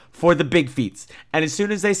nursery for the big feets. And as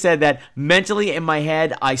soon as they said that, mentally in my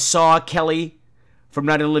head, I saw Kelly from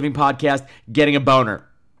Night of the Living podcast getting a boner.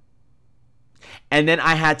 And then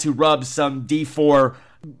I had to rub some D4,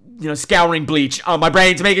 scouring bleach on my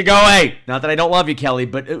brain to make it go away. Not that I don't love you, Kelly,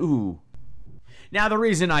 but ooh. Now, the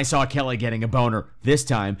reason I saw Kelly getting a boner this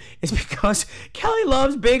time is because Kelly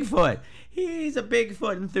loves Bigfoot. He's a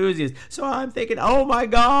Bigfoot enthusiast. So I'm thinking, oh my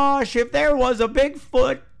gosh, if there was a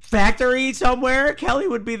Bigfoot factory somewhere, Kelly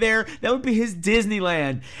would be there. That would be his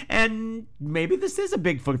Disneyland. And maybe this is a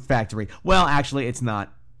Bigfoot factory. Well, actually, it's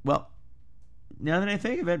not. Well, now that I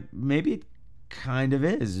think of it, maybe it kind of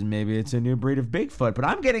is. Maybe it's a new breed of Bigfoot, but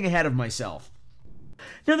I'm getting ahead of myself.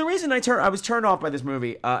 Now, the reason I was turned off by this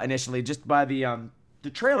movie initially, just by the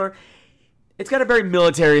trailer, it's got a very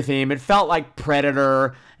military theme. It felt like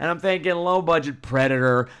Predator, and I'm thinking low-budget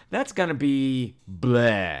Predator, that's going to be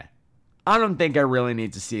bleh. I don't think I really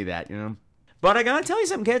need to see that, But I gotta tell you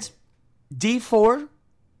something, kids. D4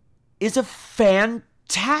 is a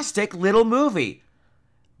fantastic little movie.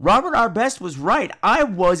 Robert R. Best was right. I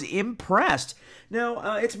was impressed.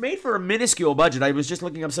 Now, it's made for a minuscule budget. I was just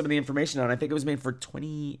looking up some of the information on it. I think it was made for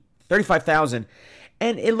 $35,000,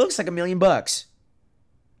 and it looks like $1 million. The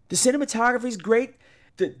cinematography is great.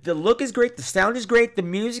 The look is great. The sound is great. The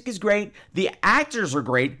music is great. The actors are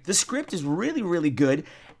great. The script is really, really good.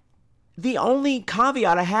 The only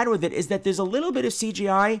caveat I had with it is that there's a little bit of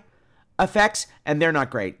CGI effects, and they're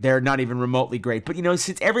not great. They're not even remotely great. But,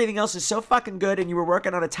 since everything else is so fucking good and you were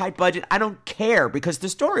working on a tight budget, I don't care, because the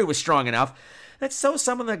story was strong enough that some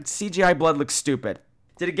of the CGI blood looks stupid.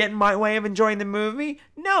 Did it get in my way of enjoying the movie?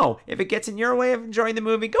 No. If it gets in your way of enjoying the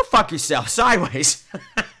movie, go fuck yourself sideways.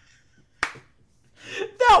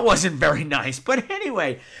 That wasn't very nice. But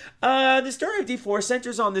anyway, the story of D4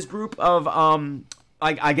 centers on this group of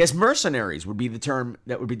I guess mercenaries would be the term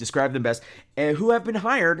that would be described them best, who have been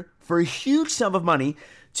hired for a huge sum of money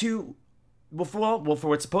for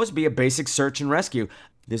what's supposed to be a basic search and rescue.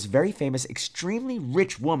 This very famous, extremely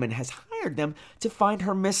rich woman has hired them to find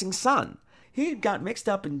her missing son. He got mixed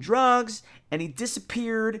up in drugs, and he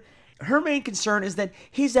disappeared. Her main concern is that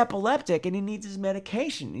he's epileptic, and he needs his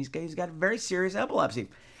medication. He's got very serious epilepsy.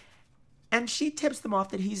 And she tips them off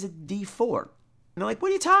that he's a D4. And they're like, what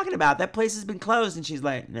are you talking about? That place has been closed. And she's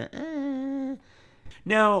like, nah.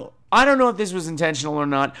 Now, I don't know if this was intentional or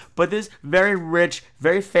not, but this very rich,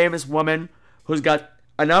 very famous woman who's got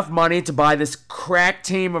enough money to buy this crack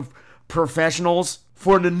team of professionals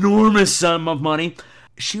for an enormous sum of money,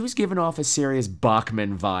 she was giving off a serious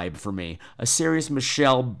Bachman vibe for me. A serious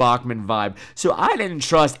Michelle Bachman vibe. So I didn't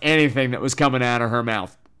trust anything that was coming out of her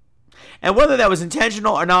mouth. And whether that was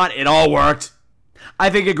intentional or not, it all worked.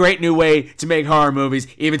 I think a great new way to make horror movies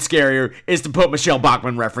even scarier is to put Michelle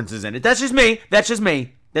Bachman references in it. That's just me.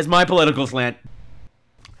 That's my political slant.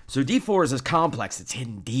 So D4 is this complex that's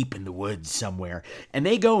hidden deep in the woods somewhere. And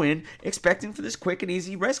they go in expecting for this quick and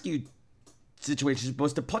easy rescue situation. They're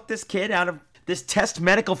supposed to pluck this kid out of this test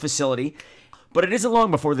medical facility. But it isn't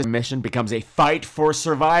long before this mission becomes a fight for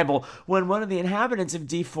survival when one of the inhabitants of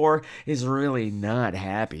D4 is really not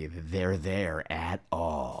happy that they're there at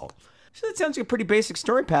all. So that sounds like a pretty basic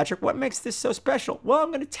story, Patrick. What makes this so special? Well, I'm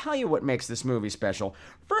going to tell you what makes this movie special.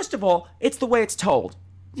 First of all, it's the way it's told.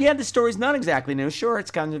 Yeah, the story's not exactly new. Sure,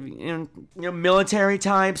 it's kind of, military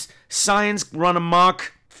types, science run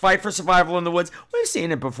amok, fight for survival in the woods. We've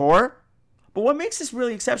seen it before. But what makes this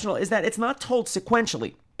really exceptional is that it's not told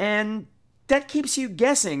sequentially. And that keeps you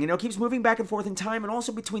guessing, keeps moving back and forth in time and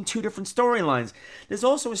also between two different storylines. There's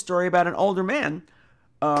also a story about an older man,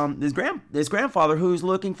 his grandfather, who's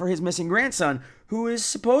looking for his missing grandson, who is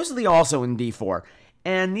supposedly also in D4.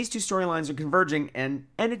 And these two storylines are converging, and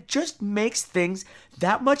it just makes things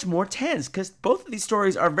that much more tense, because both of these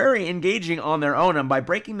stories are very engaging on their own, and by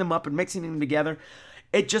breaking them up and mixing them together,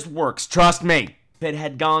 it just works. Trust me. If it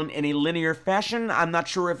had gone in a linear fashion, I'm not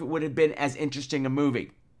sure if it would have been as interesting a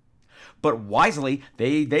movie. But wisely,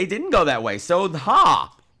 they didn't go that way. So,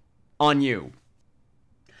 on you.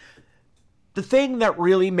 The thing that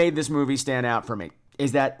really made this movie stand out for me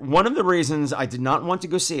is that one of the reasons I did not want to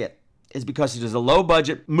go see it is because it is a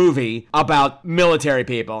low-budget movie about military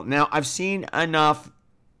people. Now, I've seen enough,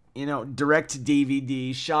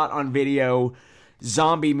 direct-to-DVD, shot-on-video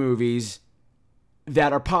zombie movies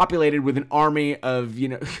that are populated with an army of,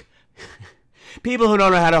 people who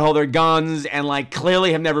don't know how to hold their guns and,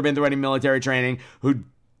 clearly have never been through any military training, who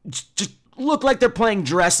just look like they're playing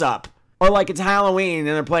dress-up. Or like it's Halloween and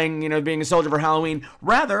they're playing, being a soldier for Halloween,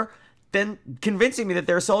 rather than convincing me that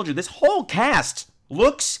they're a soldier. This whole cast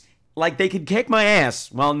looks like they could kick my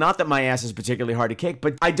ass. Well, not that my ass is particularly hard to kick,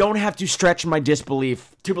 but I don't have to stretch my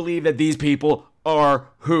disbelief to believe that these people are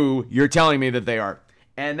who you're telling me that they are.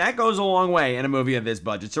 And that goes a long way in a movie of this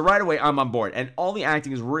budget. So right away, I'm on board. And all the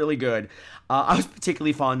acting is really good. I was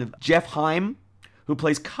particularly fond of Jeff Heim, who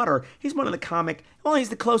plays Cutter. He's one of the he's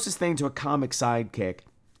the closest thing to a comic sidekick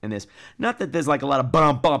in this. Not that there's a lot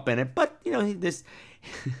of bump in it, but,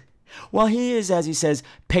 well, he is, as he says,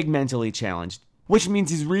 pigmentally challenged, which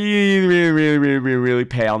means he's really, really, really, really, really, really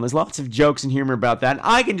pale. And there's lots of jokes and humor about that. And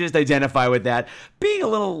I can just identify with that, being a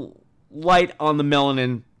little light on the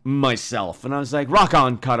melanin myself. And I was like, rock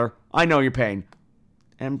on, Cutter. I know your pain.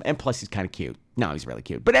 And plus, he's kind of cute. No, he's really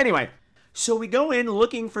cute. But anyway, so we go in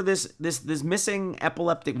looking for this missing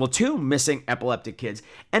epileptic, two missing epileptic kids.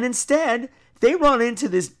 And instead, they run into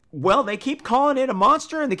this, they keep calling it a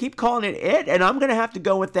monster and they keep calling it, and I'm going to have to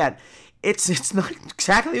go with that. It's not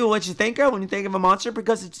exactly what you think of when you think of a monster,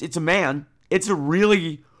 because it's a man. It's a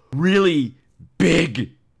really, really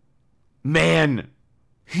big man.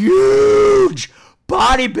 Huge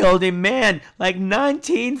bodybuilding man,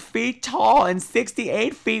 19 feet tall and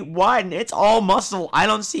 68 feet wide, and it's all muscle. I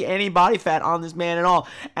don't see any body fat on this man at all,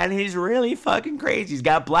 and he's really fucking crazy. He's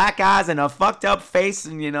got black eyes and a fucked up face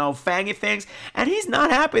and, fangy things, and he's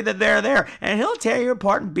not happy that they're there, and he'll tear you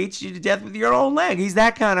apart and beat you to death with your own leg. He's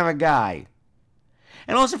that kind of a guy.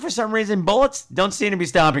 And also, for some reason, bullets don't seem to be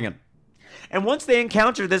stopping him. And once they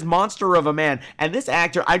encounter this monster of a man, and this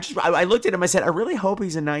actor, I looked at him, I said, I really hope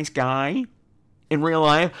he's a nice guy in real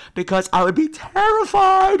life, because I would be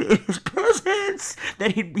terrified in his presence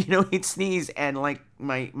that he'd sneeze and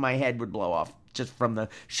my head would blow off just from the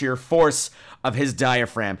sheer force of his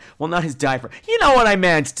diaphragm. Well, not his diaphragm. You know what I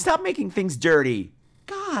meant. Stop making things dirty.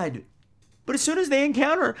 God. But as soon as they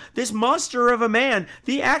encounter this monster of a man,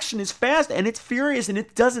 the action is fast and it's furious and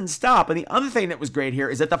it doesn't stop. And the other thing that was great here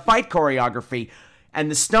is that the fight choreography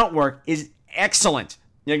and the stunt work is excellent.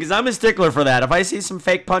 Because I'm a stickler for that. If I see some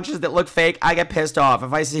fake punches that look fake, I get pissed off.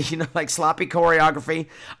 If I see, sloppy choreography,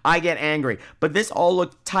 I get angry. But this all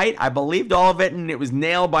looked tight. I believed all of it, and it was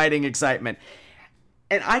nail-biting excitement.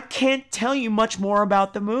 And I can't tell you much more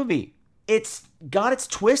about the movie. It's got its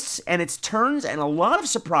twists and its turns and a lot of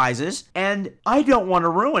surprises, and I don't want to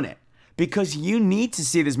ruin it, because you need to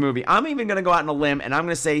see this movie. I'm even going to go out on a limb, and I'm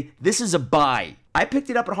going to say this is a buy. I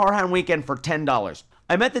picked it up at Horrorhound Weekend for $10.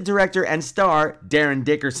 I met the director and star, Darren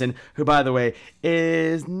Dickerson, who, by the way,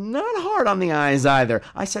 is not hard on the eyes either.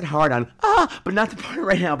 I said hard on, but not the part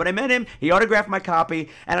right now. But I met him, he autographed my copy,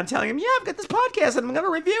 and I'm telling him, yeah, I've got this podcast, and I'm going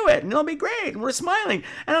to review it, and it'll be great, and we're smiling.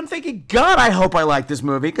 And I'm thinking, God, I hope I like this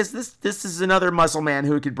movie, because this is another muscle man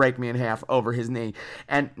who could break me in half over his knee,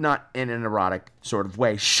 and not in an erotic sort of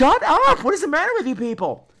way. Shut up! What is the matter with you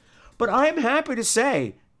people? But I am happy to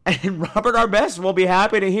say, and Robert Arbest will be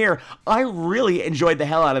happy to hear, I really enjoyed the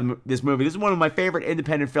hell out of this movie. This is one of my favorite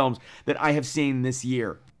independent films that I have seen this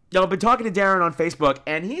year. Now, I've been talking to Darren on Facebook,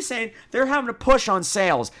 and he's saying they're having a push on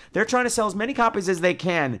sales. They're trying to sell as many copies as they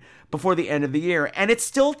can before the end of the year, and it's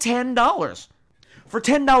still $10. For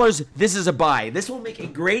 $10, this is a buy. This will make a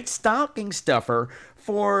great stocking stuffer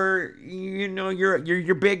for,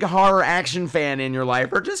 your big horror action fan in your life,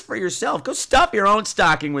 or just for yourself. Go stuff your own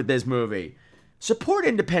stocking with this movie. Support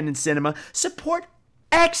independent cinema. Support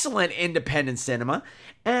excellent independent cinema.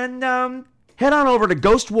 And head on over to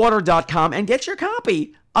ghostwater.com and get your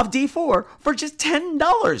copy of D4 for just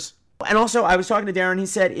 $10. And also, I was talking to Darren. He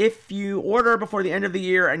said if you order before the end of the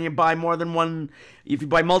year and you buy more than one, if you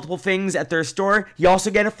buy multiple things at their store, you also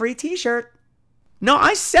get a free t-shirt. No,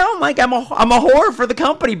 I sound like I'm a whore for the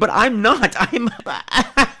company, but I'm not.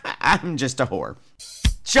 I'm just a whore.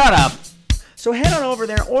 Shut up. So head on over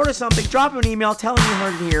there, order something, drop him an email, tell him you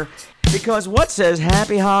heard it here, because what says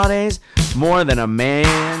happy holidays more than a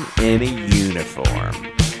man in a uniform?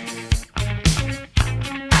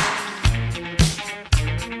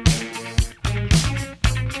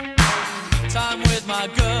 Time with my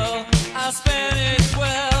girl, I spent it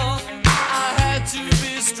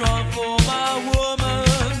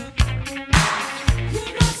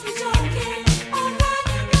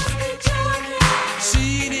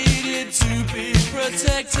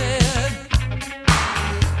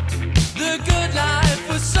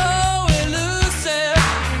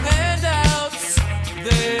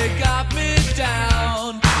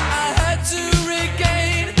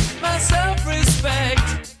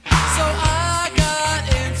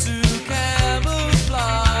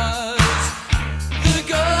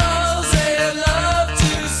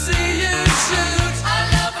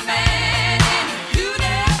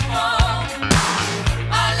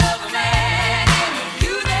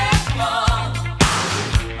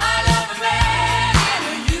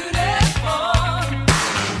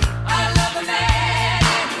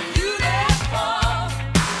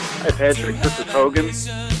Patrick, this is Hogan.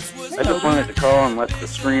 I just wanted to call and let the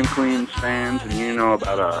Scream Queens fans and you know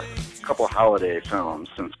about a couple holiday films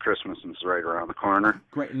since Christmas is right around the corner.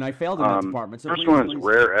 Great, and I failed in that department. So first please, one is please.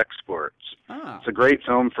 Rare Exports. It's a great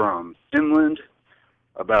film from Finland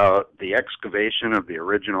about the excavation of the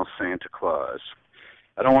original Santa Claus.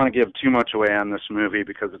 I don't want to give too much away on this movie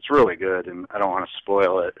because it's really good and I don't want to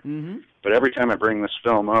spoil it. Mm-hmm. But every time I bring this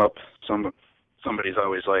film up, somebody's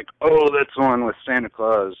always like, oh, that's the one with Santa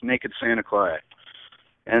Claus, Naked Santa Claus.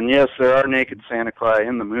 And yes, there are naked Santa Claus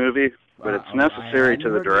in the movie, but it's necessary to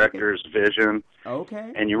the director's vision.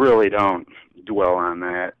 Okay. And you really don't dwell on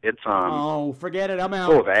that. It's oh, forget it, I'm out.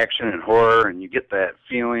 full of action and horror, and you get that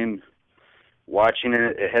feeling watching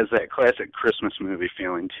it. It has that classic Christmas movie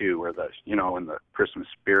feeling too, where when the Christmas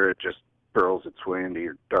spirit just burrows its way into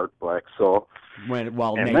your dark black soul. Naked.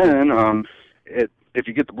 Then, if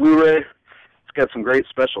you get the Blu-ray, it's got some great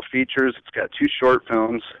special features. It's got 2 short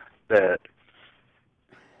films that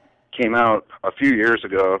came out a few years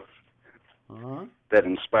ago that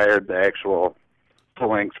inspired the actual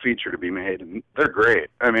full-length feature to be made, and they're great.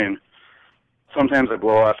 I mean, sometimes I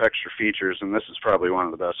blow off extra features, and this is probably one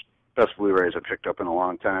of the best Blu-rays I picked up in a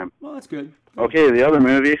long time. Well, that's good. Okay, the other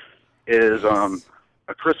movie is a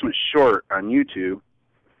Christmas short on YouTube,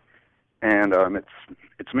 and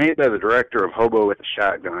it's made by the director of Hobo with a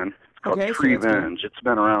Shotgun. It's called Revenge. It's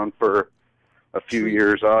been around for a few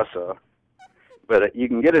years also. But you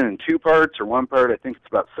can get it in 2 parts or 1 part. I think it's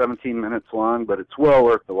about 17 minutes long, but it's well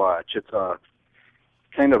worth the watch. It's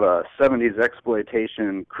kind of a 70s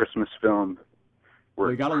exploitation Christmas film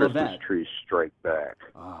where Christmas trees strike back.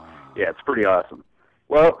 Yeah, it's pretty awesome.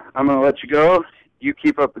 Well, I'm going to let you go. You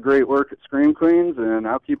keep up the great work at Scream Queens, and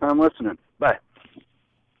I'll keep on listening. Bye.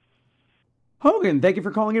 Hogan, thank you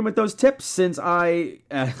for calling in with those tips, since I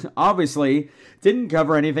obviously didn't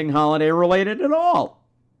cover anything holiday-related at all.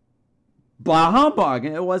 Blah humbug.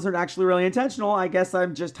 It wasn't actually really intentional. I guess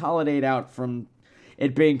I'm just holidayed out from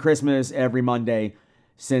it being Christmas every Monday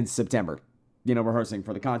since September. Rehearsing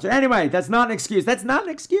for the concert. Anyway, that's not an excuse. That's not an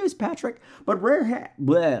excuse, Patrick. But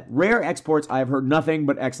Rare Exports, I've heard nothing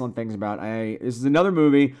but excellent things about. This is another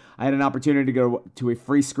movie. I had an opportunity to go to a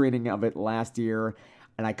free screening of it last year,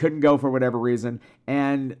 and I couldn't go for whatever reason,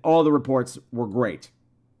 and all the reports were great.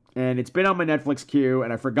 And it's been on my Netflix queue,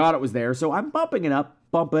 and I forgot it was there, so I'm bumping it up.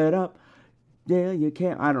 Bump it up. Yeah, you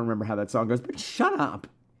can't. I don't remember how that song goes, but shut up.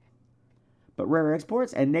 But Rare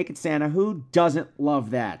Exports and Naked Santa, who doesn't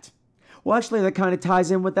love that? Well, actually, that kind of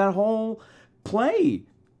ties in with that whole play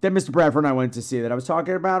that Mr. Bradford and I went to see that I was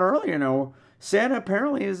talking about earlier. Santa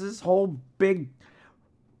apparently is this whole big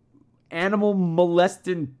animal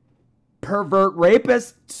molesting pervert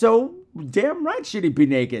rapist, so damn right should he be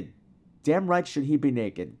naked. Damn right should he be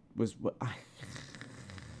naked.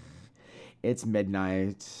 It's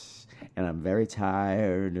midnight. And I'm very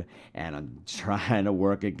tired, and I'm trying to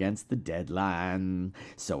work against the deadline,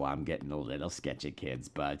 so I'm getting a little sketchy, kids.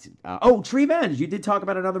 But, Revenge! You did talk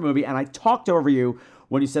about another movie, and I talked over you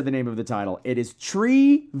when you said the name of the title. It is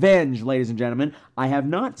Revenge, ladies and gentlemen. I have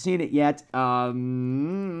not seen it yet, but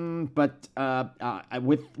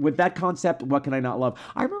with that concept, what can I not love?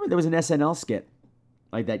 I remember there was an SNL skit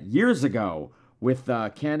like that years ago with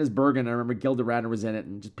Candace Bergen. I remember Gilda Radner was in it,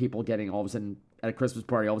 and just people getting all of a sudden at a Christmas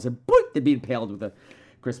party, all of a sudden, boink, they'd be impaled with a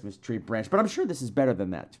Christmas tree branch. But I'm sure this is better than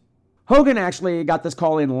that. Hogan actually got this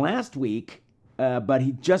call in last week, but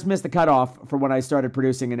he just missed the cutoff for when I started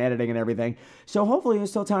producing and editing and everything. So hopefully there's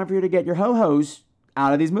still time for you to get your ho-hos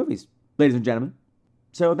out of these movies, ladies and gentlemen.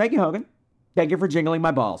 So thank you, Hogan. Thank you for jingling my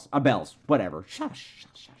bells, whatever. Shush.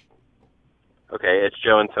 Okay, it's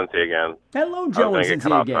Joe and Cynthia again. Hello, Joe and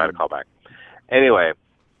Cynthia again. I had to call back. Anyway,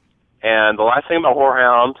 and the last thing about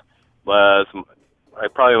Whorehound was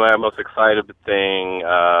probably my most excited thing,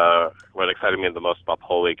 what excited me the most about the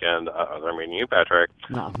whole weekend, other than meeting you, Patrick,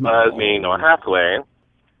 was meeting Noah Hathaway,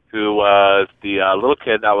 who was the little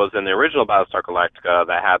kid that was in the original Battlestar Galactica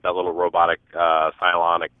that had that little robotic,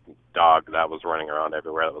 psionic dog that was running around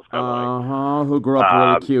everywhere that was kind of who grew up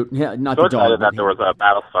really cute. Yeah, not so the dog. Excited that there was a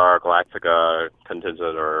Battlestar Galactica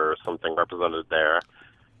contingent or something represented there.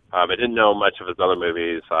 I didn't know much of his other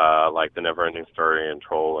movies, like The Neverending Story and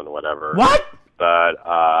Troll and whatever. What? But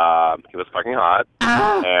he was fucking hot.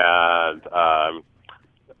 And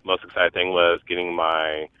most exciting thing was getting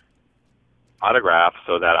my autograph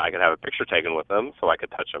so that I could have a picture taken with him so I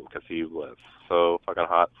could touch him because he was so fucking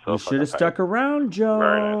hot. So you should have stuck around, Joe.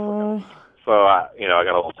 Very nice. So, I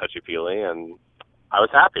got a little touchy-feely, and I was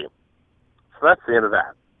happy. So that's the end of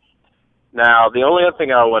that. Now, the only other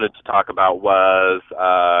thing I wanted to talk about was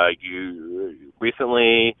you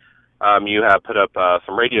recently you have put up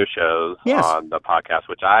some radio shows Yes. on the podcast,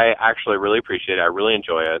 which I actually really appreciate. I really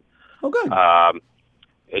enjoy it. Oh, good.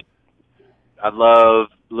 I love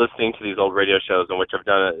listening to these old radio shows, in which I've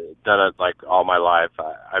done it like all my life.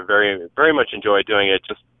 I very, very much enjoy doing it.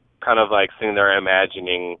 Just kind of like sitting there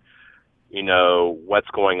imagining, what's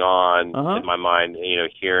going on in my mind.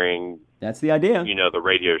 Hearing. That's the idea. The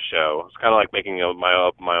radio show. It's kind of like making my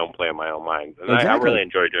own play in my own mind, and Exactly. I really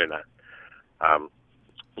enjoy doing that.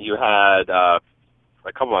 You had a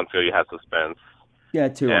couple months ago. You had Suspense. Yeah,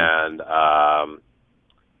 2. And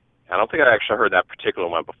I don't think I actually heard that particular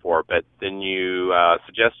one before, but then you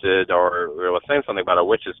suggested or was saying something about a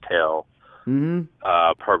Witch's Tale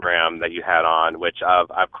program that you had on, which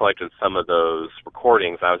I've collected some of those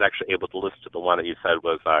recordings. I was actually able to listen to the one that you said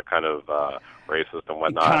was kind of racist and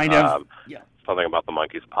whatnot. Kind of. Yeah. Something about the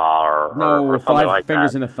monkey's paw or something 5 like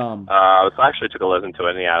fingers that. and a thumb. So I actually took a listen to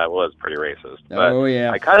it, and yeah, that was pretty racist. But Oh,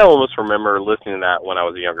 yeah. I kind of almost remember listening to that when I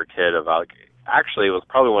was a younger kid. Actually, it was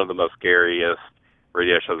probably one of the most scariest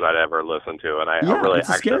radio shows I'd ever listened to, and I really it's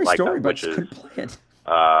a actually scary liked story, that but just Witch's couldn't play it.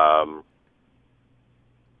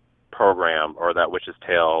 program, or that Witch's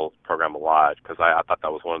Tale program, a lot, because I thought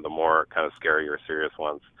that was one of the more kind of scary or serious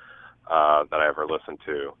ones that I ever listened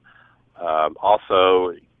to.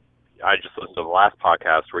 Also, I just listened to the last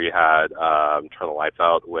podcast where you had Turn the Lights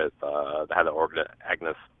Out with had the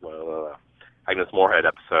Agnes Moorehead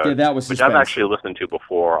episode, Yeah, that was which I've Suspense. actually listened to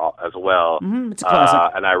before as well. It's a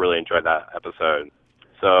classic. And I really enjoyed that episode.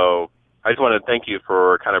 So I just want to thank you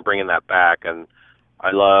for kind of bringing that back. And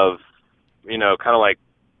I love, kind of like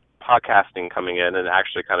podcasting coming in and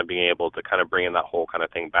actually kind of being able to kind of bring in that whole kind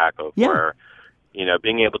of thing back of where,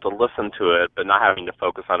 being able to listen to it, but not having to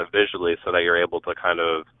focus on it visually, so that you're able to kind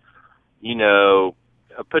of,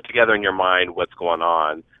 put together in your mind what's going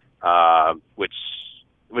on, which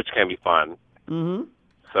can be fun. Mm-hmm.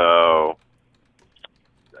 So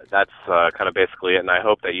that's kind of basically it, and I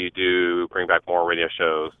hope that you do bring back more radio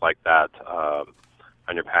shows like that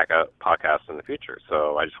on your podcast in the future.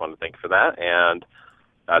 So I just want to thank you for that, and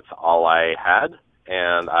that's all I had,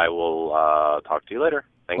 and I will talk to you later.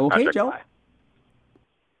 Thanks, Okay, Patrick. Joe. Bye.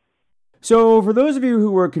 So, for those of you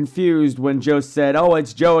who were confused when Joe said, "Oh,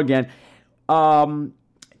 it's Joe again,"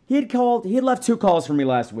 he had left 2 calls for me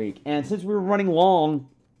last week, and since we were running long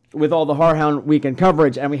with all the Horrorhound weekend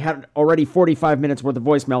coverage, and we had already 45 minutes worth of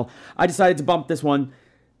voicemail, I decided to bump this one,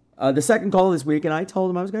 the second call this week, and I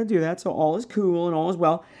told him I was going to do that, so all is cool and all is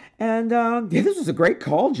well. And this was a great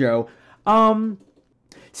call, Joe.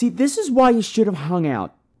 See, this is why you should have hung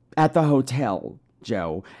out at the hotel,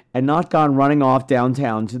 Joe, and not gone running off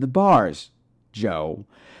downtown to the bars, Joe,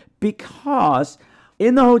 because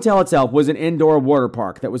in the hotel itself was an indoor water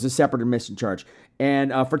park that was a separate admission charge.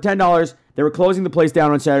 And for $10, they were closing the place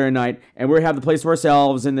down on Saturday night, and we were have the place to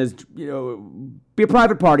ourselves, and there's, be a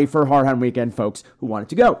private party for Horrorhound weekend folks who wanted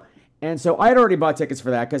to go. And so I had already bought tickets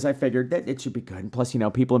for that because I figured that it should be good. And plus,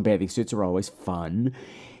 people in bathing suits are always fun.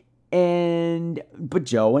 But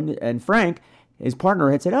Joe and Frank, his partner,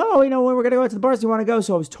 had said, "Oh, when we're going to go out to the bars, do you want to go?"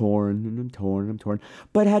 So I was torn, and I'm torn.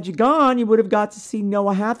 But had you gone, you would have got to see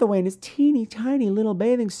Noah Hathaway in his teeny tiny little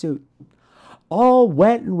bathing suit, all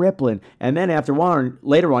wet and rippling. And then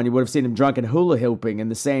later on, you would have seen him drunk and hula hooping in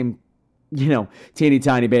the same, teeny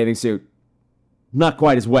tiny bathing suit. Not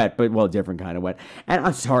quite as wet, but different kind of wet. And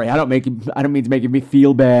I'm sorry, I don't mean to make me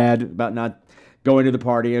feel bad about not going to the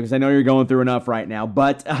party, because I know you're going through enough right now.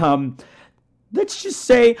 But let's just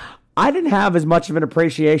say I didn't have as much of an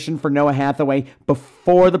appreciation for Noah Hathaway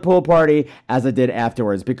before the pool party as I did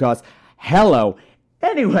afterwards, because hello.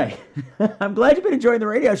 Anyway, I'm glad you've been enjoying the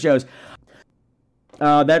radio shows.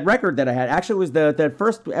 That record that I had, actually was that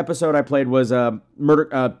first episode I played was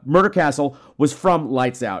Murder Castle, was from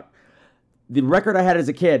Lights Out. The record I had as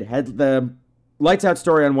a kid had the Lights Out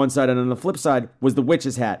story on one side, and on the flip side was the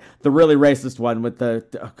Witch's Hat, the really racist one with the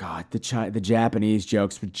Japanese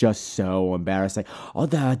jokes were just so embarrassing. Oh,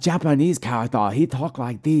 the Japanese character, he talked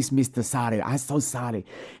like this, Mr. Sari. I'm so sorry.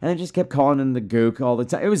 And I just kept calling him the Gook all the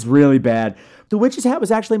time. It was really bad. The Witch's Hat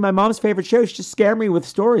was actually my mom's favorite show. She just scared me with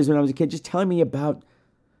stories when I was a kid, just telling me about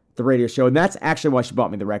the radio show. And that's actually why she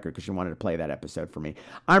bought me the record, because she wanted to play that episode for me.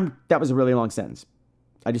 That was a really long sentence.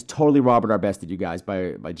 I just totally Robert Arbested you guys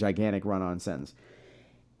by gigantic run-on sentence.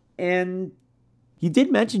 And you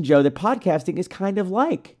did mention, Joe, that podcasting is kind of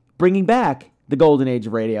like bringing back the golden age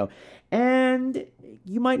of radio. And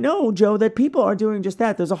you might know, Joe, that people are doing just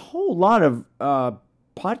that. There's a whole lot of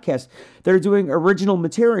podcasts that are doing original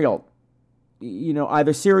material,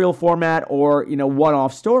 either serial format or,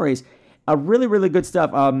 one-off stories. Really, really good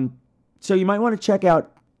stuff. So you might want to check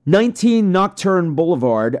out 19 Nocturne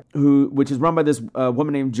Boulevard, which is run by this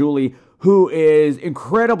woman named Julie, who is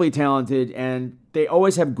incredibly talented, and they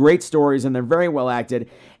always have great stories, and they're very well acted.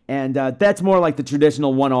 And that's more like the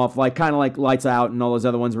traditional one-off, like kind of like Lights Out and all those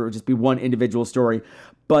other ones where it would just be one individual story.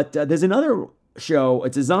 But there's another show.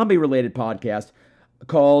 It's a zombie-related podcast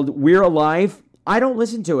called We're Alive. I don't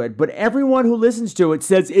listen to it, but everyone who listens to it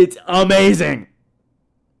says it's amazing.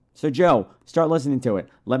 So, Joe, start listening to it.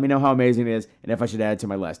 Let me know how amazing it is and if I should add it to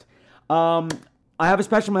my list. I have a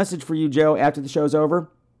special message for you, Joe, after the show's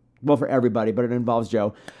over. Well, for everybody, but it involves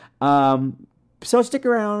Joe. So stick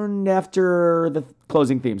around after the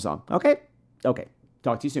closing theme song. Okay? Okay.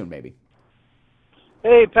 Talk to you soon, baby.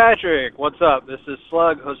 Hey, Patrick. What's up? This is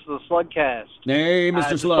Slug, host of the Slugcast. Hey, Mr. I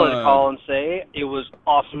just Slug. wanted to call and say it was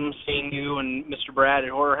awesome seeing you and Mr. Brad at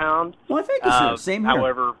Horror Hound. Well, thank you, sir. Same here.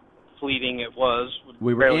 However fleeting it was.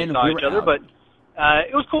 We were barely in, saw we each were other, out. but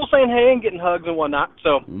it was cool saying hey and getting hugs and whatnot.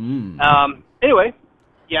 So, anyway,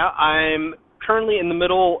 yeah, I'm currently in the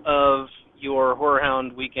middle of your Horror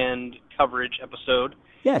Hound weekend coverage episode.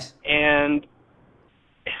 Yes. And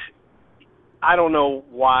I don't know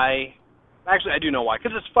why. Actually, I do know why,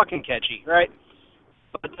 because it's fucking catchy, right?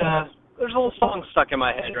 But there's a little song stuck in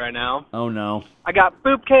my head right now. Oh, no. I got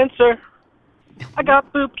boob cancer. I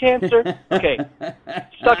got boob cancer. Okay.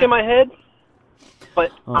 Stuck in my head,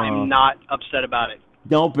 but I'm not upset about it.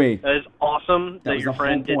 Don't be. That is awesome that was your the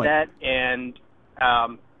friend whole did point. that. And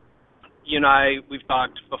you and I, we've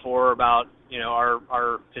talked before about,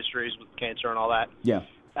 our histories with cancer and all that. Yeah.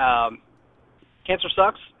 Cancer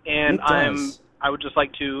sucks, and It does. I would just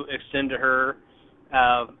like to extend to her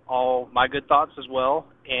all my good thoughts as well.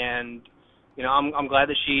 And, I'm glad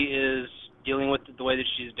that she is dealing with it the way that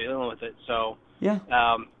she's dealing with it. So,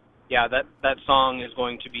 yeah, that song is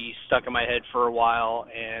going to be stuck in my head for a while,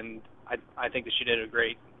 and I think that she did a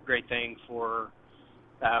great thing for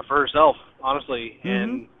herself, honestly.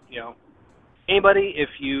 And anybody, if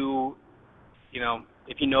you know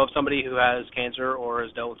of somebody who has cancer or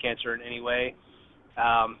has dealt with cancer in any way,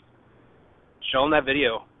 show them that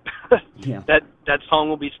video. Yeah. That song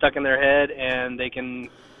will be stuck in their head, and they can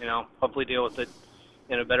hopefully deal with it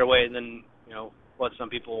in a better way than what some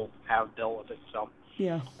people have dealt with it. So.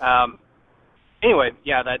 Yeah. Anyway,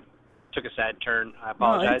 yeah, that took a sad turn. I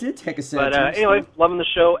apologize. No, it did take a sad turn. But anyway, loving the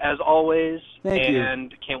show as always. Thank you.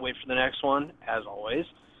 And can't wait for the next one, as always.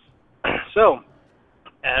 So,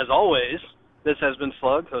 as always, this has been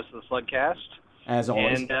Slug, host of the Slugcast. As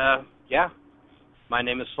always. And, my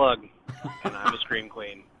name is Slug, and I'm a Scream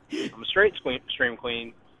Queen. I'm a straight Scream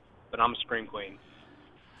Queen, but I'm a Scream Queen.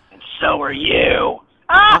 And so are you!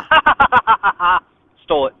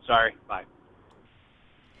 Stole it. Sorry. Bye.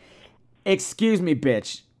 Excuse me,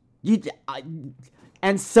 bitch.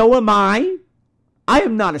 And so am I? I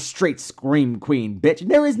am not a straight Scream Queen, bitch.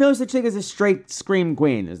 There is no such thing as a straight Scream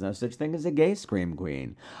Queen. There's no such thing as a gay Scream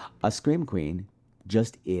Queen. A Scream Queen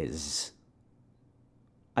just is.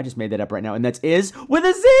 I just made that up right now, and that's is with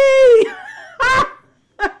a Z!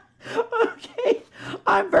 Okay.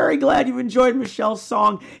 I'm very glad you enjoyed Michelle's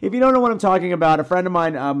song. If you don't know what I'm talking about, a friend of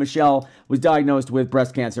mine, Michelle, was diagnosed with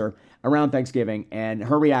breast cancer around Thanksgiving, and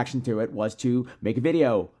her reaction to it was to make a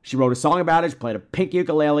video. She wrote a song about it, she played a pink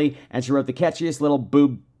ukulele, and she wrote the catchiest little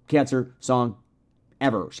boob cancer song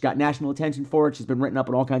ever. She got national attention for it. She's been written up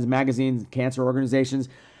in all kinds of magazines, cancer organizations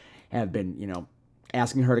have been,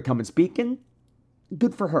 asking her to come and speak, and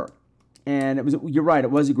good for her. And you're right, it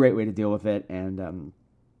was a great way to deal with it, and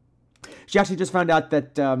she actually just found out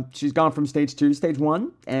that she's gone from stage 2 to stage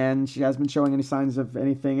 1, and she hasn't been showing any signs of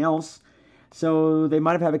anything else. So they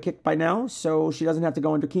might have had a kick by now, so she doesn't have to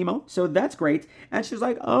go into chemo. So that's great. And she's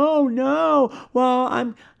like, oh no, well,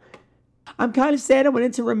 I'm kind of sad I went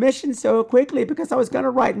into remission so quickly because I was going to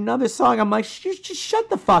write another song. I'm like, just shut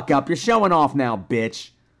the fuck up. You're showing off now, bitch.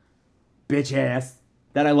 Bitch ass.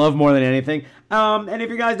 That I love more than anything. And if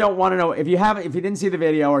you guys don't want to know, if you didn't see the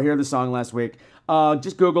video or hear the song last week,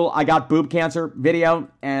 just Google I got boob cancer video,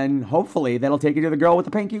 and hopefully that'll take you to the girl with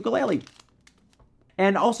the pink ukulele.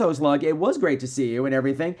 And also, Slug, it was great to see you and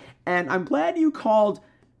everything, and I'm glad you called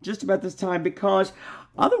just about this time, because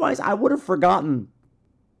otherwise I would have forgotten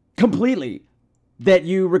completely that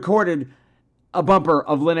you recorded a bumper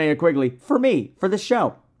of Linnea Quigley for me, for this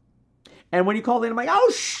show. And when you called in, I'm like,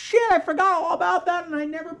 oh shit, I forgot all about that, and I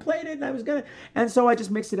never played it, and so I just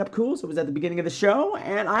mixed it up cool, so it was at the beginning of the show,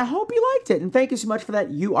 and I hope you liked it, and thank you so much for that.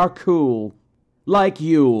 You are cool. Like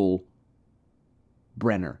Yule.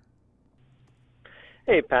 Brenner.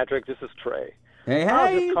 Hey, Patrick, this is Trey. Hey, I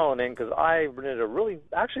was hey. just calling in because I rented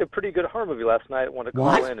a pretty good horror movie last night. I wanted to call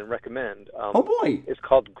What? in and recommend. Oh, boy. It's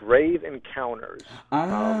called Grave Encounters.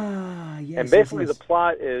 Yes. And basically yes. the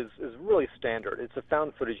plot is really standard. It's a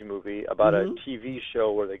found footage movie about a TV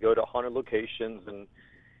show where they go to haunted locations and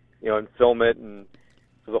film it, and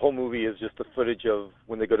so the whole movie is just the footage of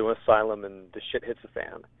when they go to an asylum and the shit hits the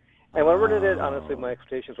fan. And when I rented it, honestly, my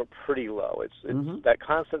expectations were pretty low. It's that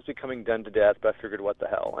concept's becoming done to death, but I figured, what the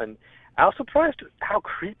hell? And I was surprised at how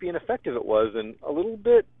creepy and effective it was, and a little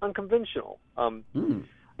bit unconventional. Like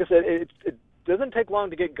I said, it doesn't take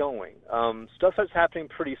long to get going. Stuff starts happening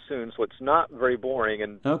pretty soon, so it's not very boring.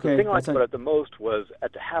 And the thing I liked about it the most was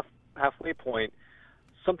at the halfway point,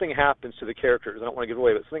 something happens to the characters. I don't want to give it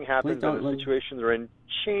away, but something happens, and the situation they're in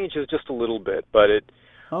changes just a little bit. But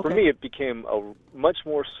for me, it became a much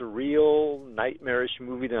more surreal, nightmarish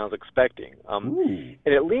movie than I was expecting. And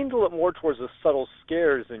it leaned a little more towards the subtle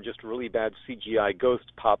scares than just really bad CGI ghosts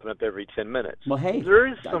popping up every 10 minutes. Well, hey, there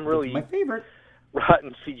is some really my favorite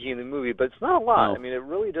rotten CG in the movie, but it's not a lot. I mean, it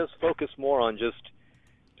really does focus more on just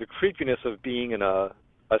the creepiness of being in a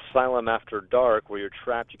asylum after dark where you're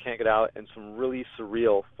trapped, you can't get out, and some really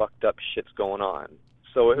surreal, fucked up shit's going on.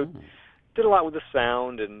 So it did a lot with the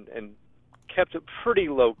sound and kept it pretty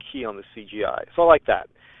low key on the CGI. So I like that.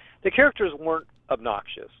 The characters weren't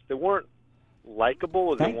obnoxious. They weren't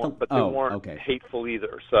likable, but they weren't hateful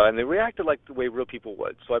either. So, and they reacted like the way real people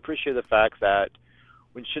would. So I appreciate the fact that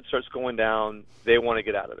when shit starts going down, they want to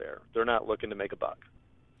get out of there. They're not looking to make a buck.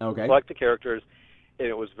 Okay. So I like the characters. And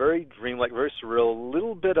it was very dreamlike, very surreal, a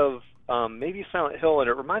little bit of maybe Silent Hill, and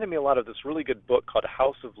it reminded me a lot of this really good book called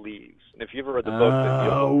House of Leaves. And if you ever read the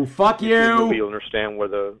book, fuck you! You'll understand where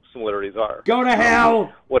the similarities are. Go to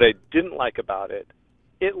hell! What I didn't like about it,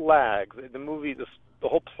 it lags. The movie, the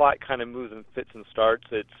whole plot kind of moves and fits and starts.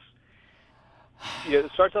 It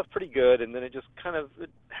starts off pretty good, and then it just it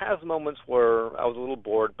has moments where I was a little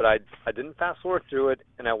bored, but I didn't fast forward through it,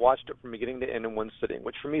 and I watched it from beginning to end in one sitting,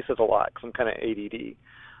 which for me says a lot, because I'm kind of ADD.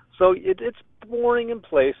 So it's boring in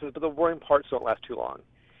places, but the boring parts don't last too long.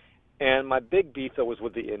 And my big beef, though, was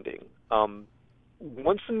with the ending.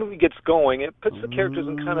 Once the movie gets going, it puts the characters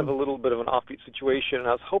in kind of a little bit of an offbeat situation, and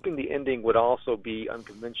I was hoping the ending would also be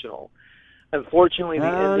unconventional. Unfortunately, the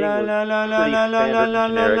ending was pretty standard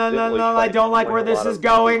and generic. I don't like where this is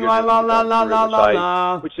going.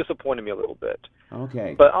 Which disappointed me a little bit.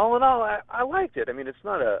 Okay. But all in all, I liked it. I mean, it's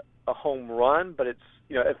not a home run, but it's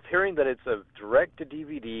hearing that it's a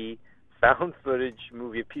direct-to-DVD found footage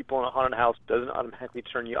movie of people in a haunted house doesn't automatically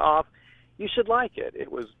turn you off. You should like it.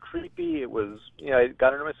 It was creepy. It was, it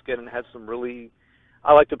got under my skin and had some really.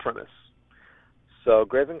 I like the premise. So,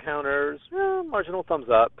 Grave Encounters, marginal thumbs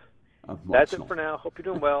up. That's it for now. Hope you're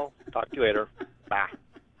doing well. Talk to you later. Bye.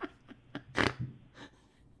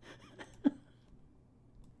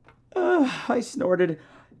 I snorted.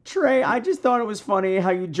 Trey, I just thought it was funny how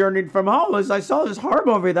you journeyed from homeless. I saw this horror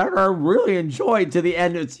movie that I really enjoyed to the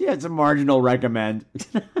end. It's a marginal recommend.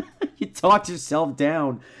 You talked yourself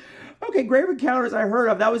down. Okay, Grave Encounters I heard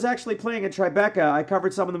of. That was actually playing at Tribeca. I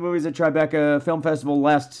covered some of the movies at Tribeca Film Festival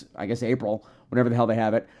last, I guess, April, whenever the hell they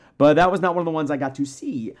have it. But that was not one of the ones I got to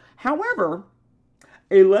see. However,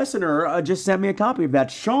 a listener just sent me a copy of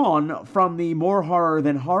that. Sean from the More Horror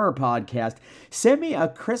Than Horror podcast sent me a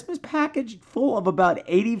Christmas package full of about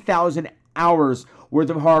 80,000 hours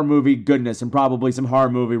worth of horror movie goodness and probably some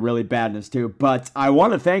horror movie really badness too. But I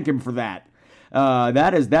want to thank him for that.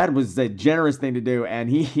 That was a generous thing to do,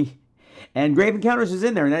 and Grave Encounters is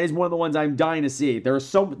in there, and that is one of the ones I'm dying to see. There was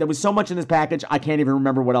so much in this package, I can't even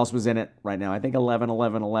remember what else was in it right now. I think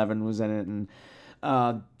 11/11/11 was in it, and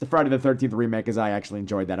the Friday the 13th remake, as I actually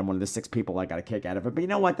enjoyed that. I'm one of the 6 people I got a kick out of it. But you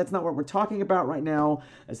know what? That's not what we're talking about right now.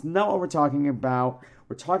 That's not what we're talking about.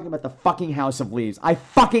 We're talking about the fucking House of Leaves. I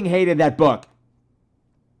fucking hated that book.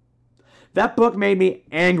 That book made me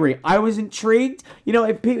angry. I was intrigued.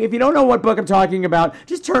 If you don't know what book I'm talking about,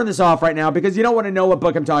 just turn this off right now because you don't want to know what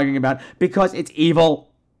book I'm talking about because it's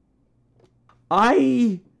evil.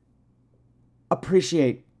 I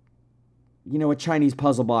appreciate, a Chinese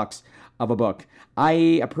puzzle box of a book. I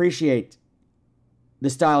appreciate the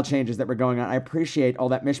style changes that were going on. I appreciate all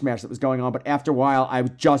that mishmash that was going on. But after a while, I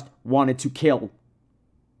just wanted to kill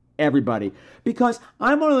everybody because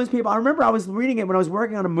I'm one of those people. I remember I was reading it when I was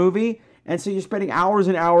working on a movie. And so you're spending hours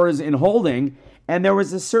and hours in holding, and there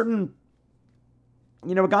was a certain,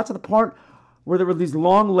 it got to the part where there were these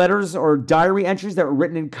long letters or diary entries that were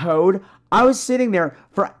written in code. I was sitting there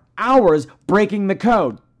for hours breaking the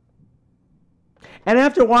code. And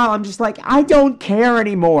after a while, I'm just like, I don't care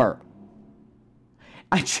anymore.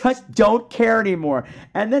 I just don't care anymore.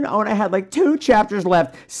 And then when I had like 2 chapters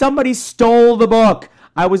left, somebody stole the book.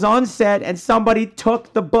 I was on set and somebody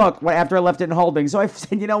took the book after I left it in holding. So I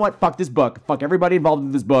said, you know what? Fuck this book. Fuck everybody involved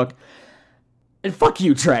in this book. And fuck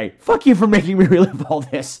you, Trey. Fuck you for making me relive all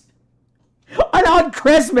this. And on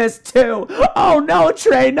Christmas, too. Oh, no,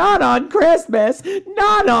 Trey. Not on Christmas.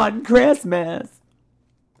 Not on Christmas.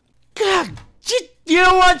 God, you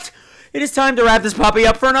know what? It is time to wrap this puppy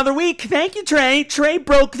up for another week. Thank you, Trey. Trey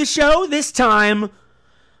broke the show this time.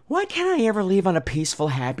 Why can't I ever leave on a peaceful,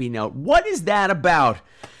 happy note? What is that about?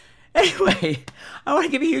 Anyway, I want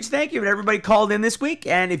to give a huge thank you to everybody called in this week.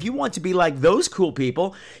 And if you want to be like those cool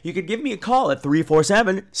people, you could give me a call at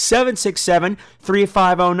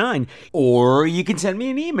 347-767-3509. Or you can send me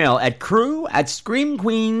an email at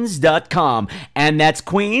crew@screamqueens.com. And that's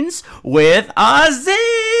Queens with a Z.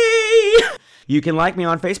 You can like me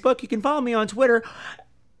on Facebook. You can follow me on Twitter.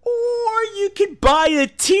 Or you can buy a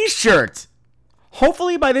t-shirt.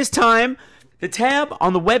 Hopefully by this time, the tab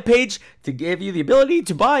on the webpage to give you the ability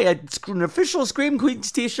to buy an official Scream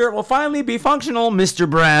Queens t-shirt will finally be functional, Mr.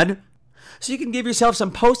 Brad. So you can give yourself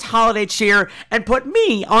some post-holiday cheer and put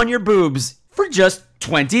me on your boobs for just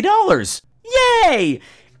 $20. Yay!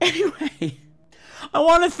 Anyway, I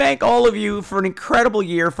want to thank all of you for an incredible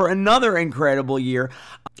year, for another incredible year.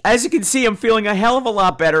 As you can see, I'm feeling a hell of a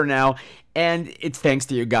lot better now, and it's thanks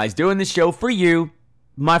to you guys doing this show for you.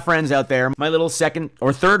 My friends out there, my little second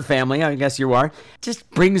or third family, I guess you are, just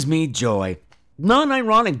brings me joy.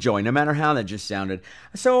 Non-ironic joy, no matter how that just sounded.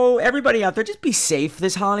 So everybody out there, just be safe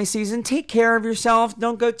this holiday season. Take care of yourself.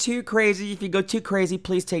 Don't go too crazy. If you go too crazy,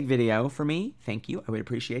 please take video for me. Thank you. I would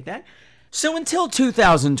appreciate that. So until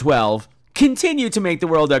 2012, continue to make the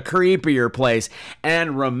world a creepier place.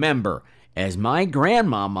 And remember, as my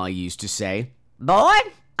grandmama used to say, boy,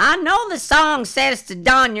 I know the song says to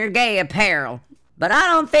don your gay apparel, but I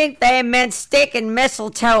don't think they meant sticking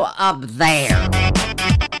mistletoe up there.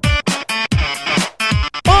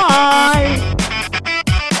 Bye!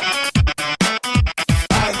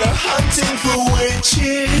 I go hunting for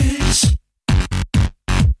witches.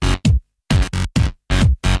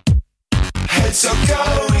 Heads are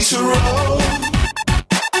going to roll.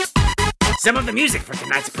 Some of the music for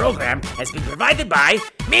tonight's program has been provided by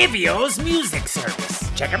Mavio's Music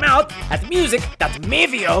Service. Check them out at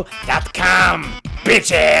music.mavio.com,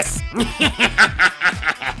 bitches!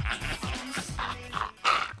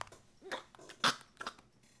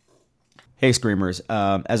 Hey, Screamers.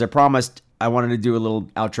 As I promised, I wanted to do a little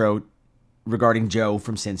outro regarding Joe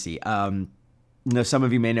from Cincy. Some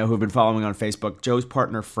of you may know who have been following on Facebook. Joe's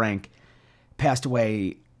partner, Frank, passed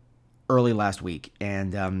away early last week,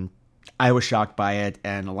 and I was shocked by it,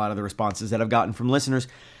 and a lot of the responses that I've gotten from listeners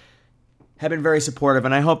have been very supportive,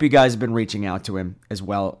 and I hope you guys have been reaching out to him as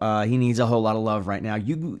well. He needs a whole lot of love right now.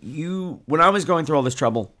 When I was going through all this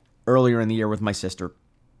trouble earlier in the year with my sister,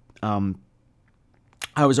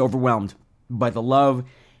 I was overwhelmed by the love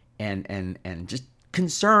and just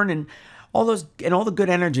concern and all the good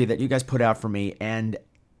energy that you guys put out for me, and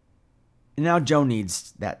now Joe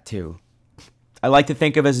needs that too. I like to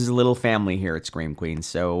think of us as a little family here at Scream Queens,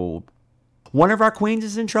 so one of our queens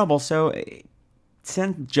is in trouble, so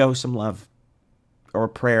send Joe some love or a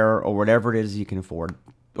prayer or whatever it is you can afford.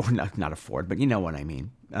 Or not afford, but you know what I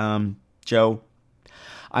mean. Joe,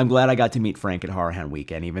 I'm glad I got to meet Frank at Horror Hound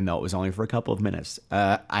Weekend, even though it was only for a couple of minutes.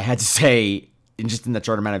 I had to say, in that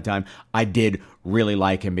short amount of time, I did really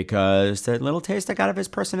like him because the little taste I got of his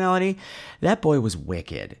personality, that boy was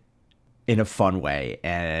wicked in a fun way.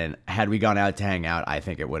 And had we gone out to hang out, I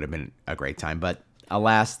think it would have been a great time. But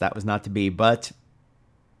alas, that was not to be. But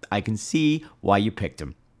I can see why you picked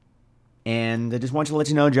him. And I just want you to let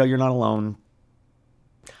you know, Joe, you're not alone.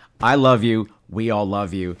 I love you. We all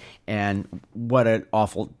love you. And what an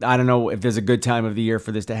awful... I don't know if there's a good time of the year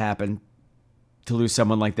for this to happen, to lose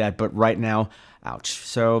someone like that. But right now, ouch.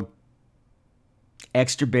 So,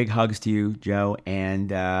 extra big hugs to you, Joe.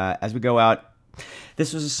 And as we go out,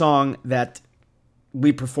 this was a song that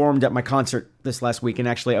we performed at my concert this last week. And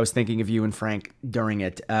actually, I was thinking of you and Frank during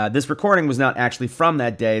it. This recording was not actually from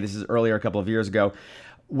that day. This is earlier, a couple of years ago,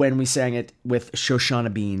 when we sang it with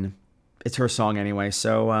Shoshana Bean. It's her song anyway.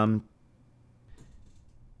 So,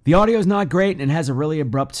 the audio's not great and has a really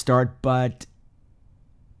abrupt start, but,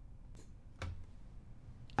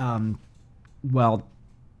 well,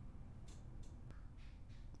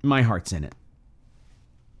 my heart's in it.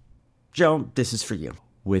 Joe, this is for you.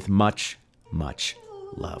 With much, much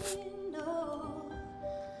love.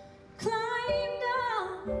 Climb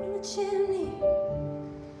down the chimney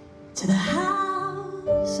to the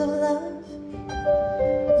house of love.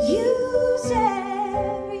 Use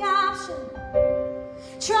every option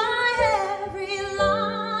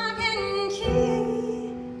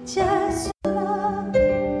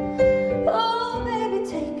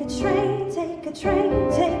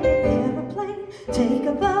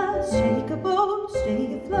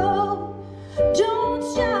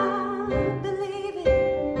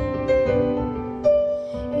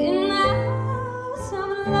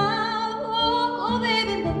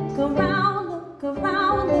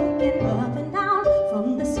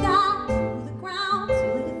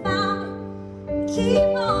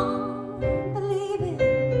keep on.